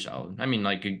 Pretty solid. I mean,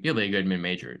 like he'll be a good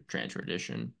mid-major transfer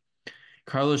addition.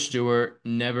 Carlos Stewart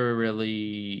never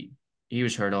really. He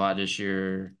was hurt a lot this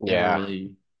year. Never Yeah,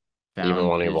 really even found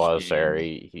when he his was there,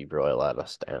 game. he really let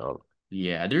us down.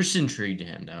 Yeah, there's intrigue to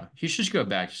him though. He should just go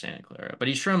back to Santa Clara, but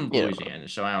he's from You know, Louisiana,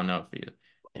 so I don't know if he.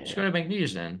 Just yeah. go to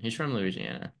McNeese then. He's from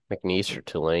Louisiana. McNeese for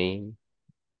Tulane.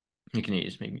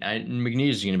 McNeese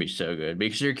is going to be so good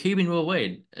because they're keeping Will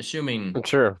Wade, assuming. I'm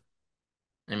sure.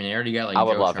 I mean, they already got I like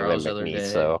would Joe love him in Charles the other McNeese,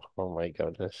 day. though. Oh my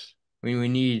goodness. We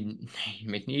need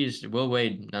McNeese, Will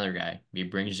Wade, another guy. He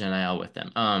brings his NIL with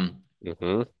them.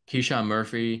 Hmm. Keyshawn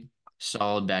Murphy,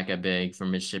 solid backup big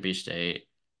from Mississippi State.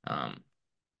 Um,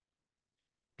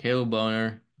 Caleb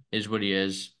Boner is what he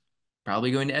is.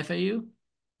 Probably going to FAU, and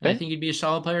I Yeah, think he'd be a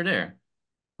solid player there.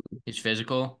 He's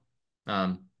physical,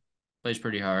 um, plays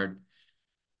pretty hard.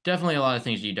 Definitely a lot of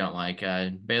things you don't like.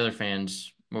 Baylor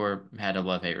fans more had a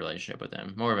love-hate relationship with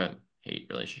him, more of a hate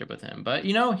relationship with him. But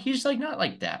he's like not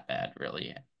like that bad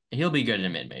really. He'll be good in a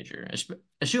mid-major,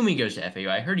 assuming he goes to FAU.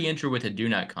 I heard he entered with a do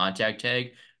not contact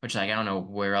tag, which like I don't know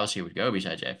where else he would go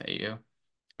besides FAU,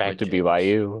 back to which is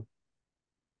BYU.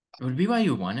 would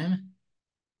BYU want him?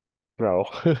 No.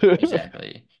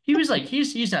 Exactly. He was like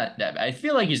he's not that bad. I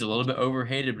feel like he's a little bit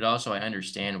overhated, but also I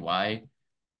understand why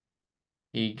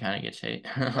he kind of gets hate.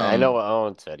 I know what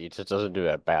Owen said. He just doesn't do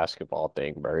that basketball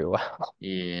thing very well.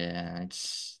 Yeah,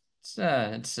 it's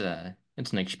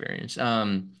an experience.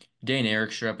 Dane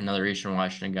Erickstrap, another Eastern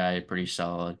Washington guy, pretty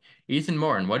solid. Ethan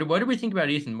Morton. What do we think about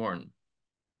Ethan Morton?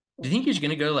 Do you think he's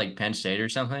gonna go to like Penn State or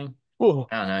something? Ooh.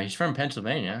 I don't know. He's from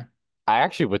Pennsylvania. I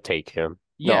actually would take him.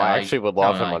 No, Yeah, I like actually would no,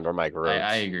 love no, him like under Mike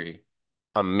I Rhodes. agree. Like,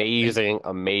 Amazing,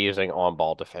 amazing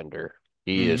on-ball defender.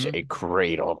 He is a mm-hmm.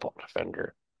 great on-ball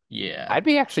defender. Yeah. I'd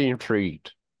be actually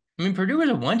intrigued. I mean, Purdue was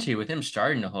a 1-2 with him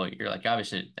starting the whole year. Like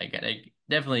obviously, like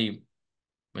definitely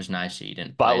was nice he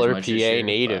didn't play as Butler, much this PA year,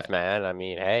 native, but man. I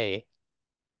mean, hey,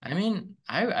 I mean,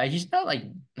 he's not like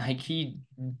he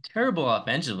terrible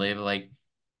offensively, but like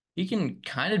he can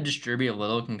kind of distribute a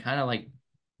little, can kind of like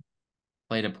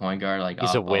play the point guard like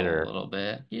he's a off ball a winner. little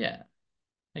bit. Yeah.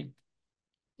 Like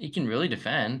he can really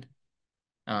defend.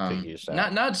 Could use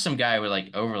that. Not some guy would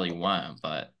like overly want,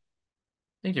 but I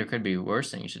think there could be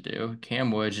worse things to do.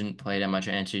 Cam Woods didn't play that much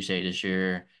at NC State this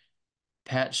year.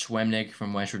 Pat Swemnick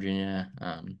from West Virginia.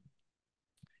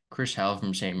 Chris Howell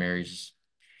from St. Mary's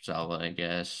solid, I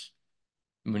guess.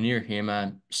 Munir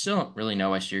Hima, still don't really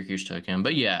know why Syracuse took him,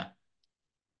 but yeah,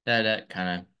 that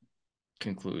kind of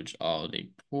concludes all the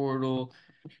portal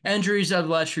entries of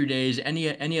the last few days. Any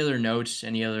other notes?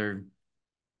 Anything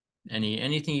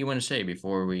you want to say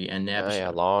before we end the Oh yeah,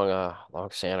 episode?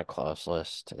 long Santa Claus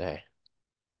list today.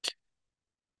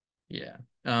 Yeah.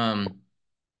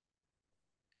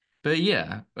 But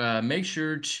yeah, make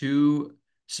sure to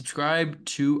subscribe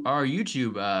to our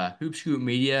YouTube, Hoop Scoop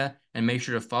Media, and make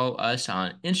sure to follow us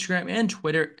on Instagram and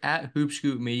Twitter at Hoop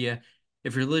Scoop Media.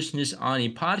 If you're listening to this on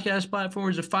any podcast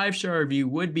platforms, a 5-star review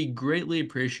would be greatly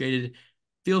appreciated.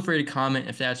 Feel free to comment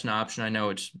if that's an option. I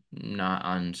know it's not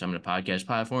on some of the podcast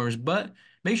platforms, but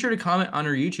make sure to comment on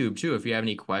our YouTube too if you have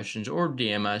any questions or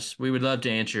DM us. We would love to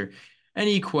answer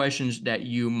any questions that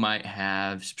you might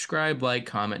have. Subscribe, like,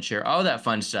 comment, share, all that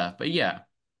fun stuff. But yeah,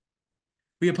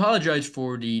 we apologize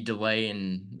for the delay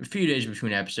in a few days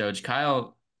between episodes.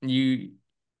 Kyle, you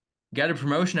got a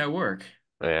promotion at work.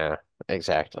 Yeah,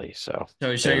 exactly. So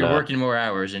So been you're working more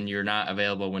hours and you're not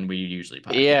available when we usually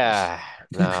podcast. yeah,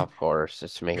 no, of course,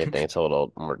 it's making things a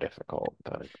little more difficult,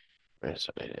 but it's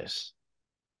what it is.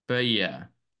 But yeah.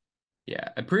 Yeah.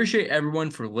 Appreciate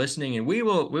everyone for listening and we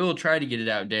will try to get it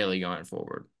out daily going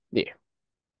forward. Yeah,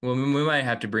 Well, we might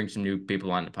have to bring some new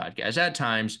people on the podcast at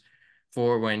times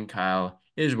for when Kyle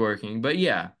is working. But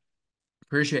yeah,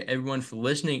 appreciate everyone for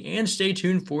listening and stay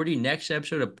tuned for the next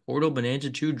episode of Portal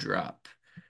Bonanza 2 drop.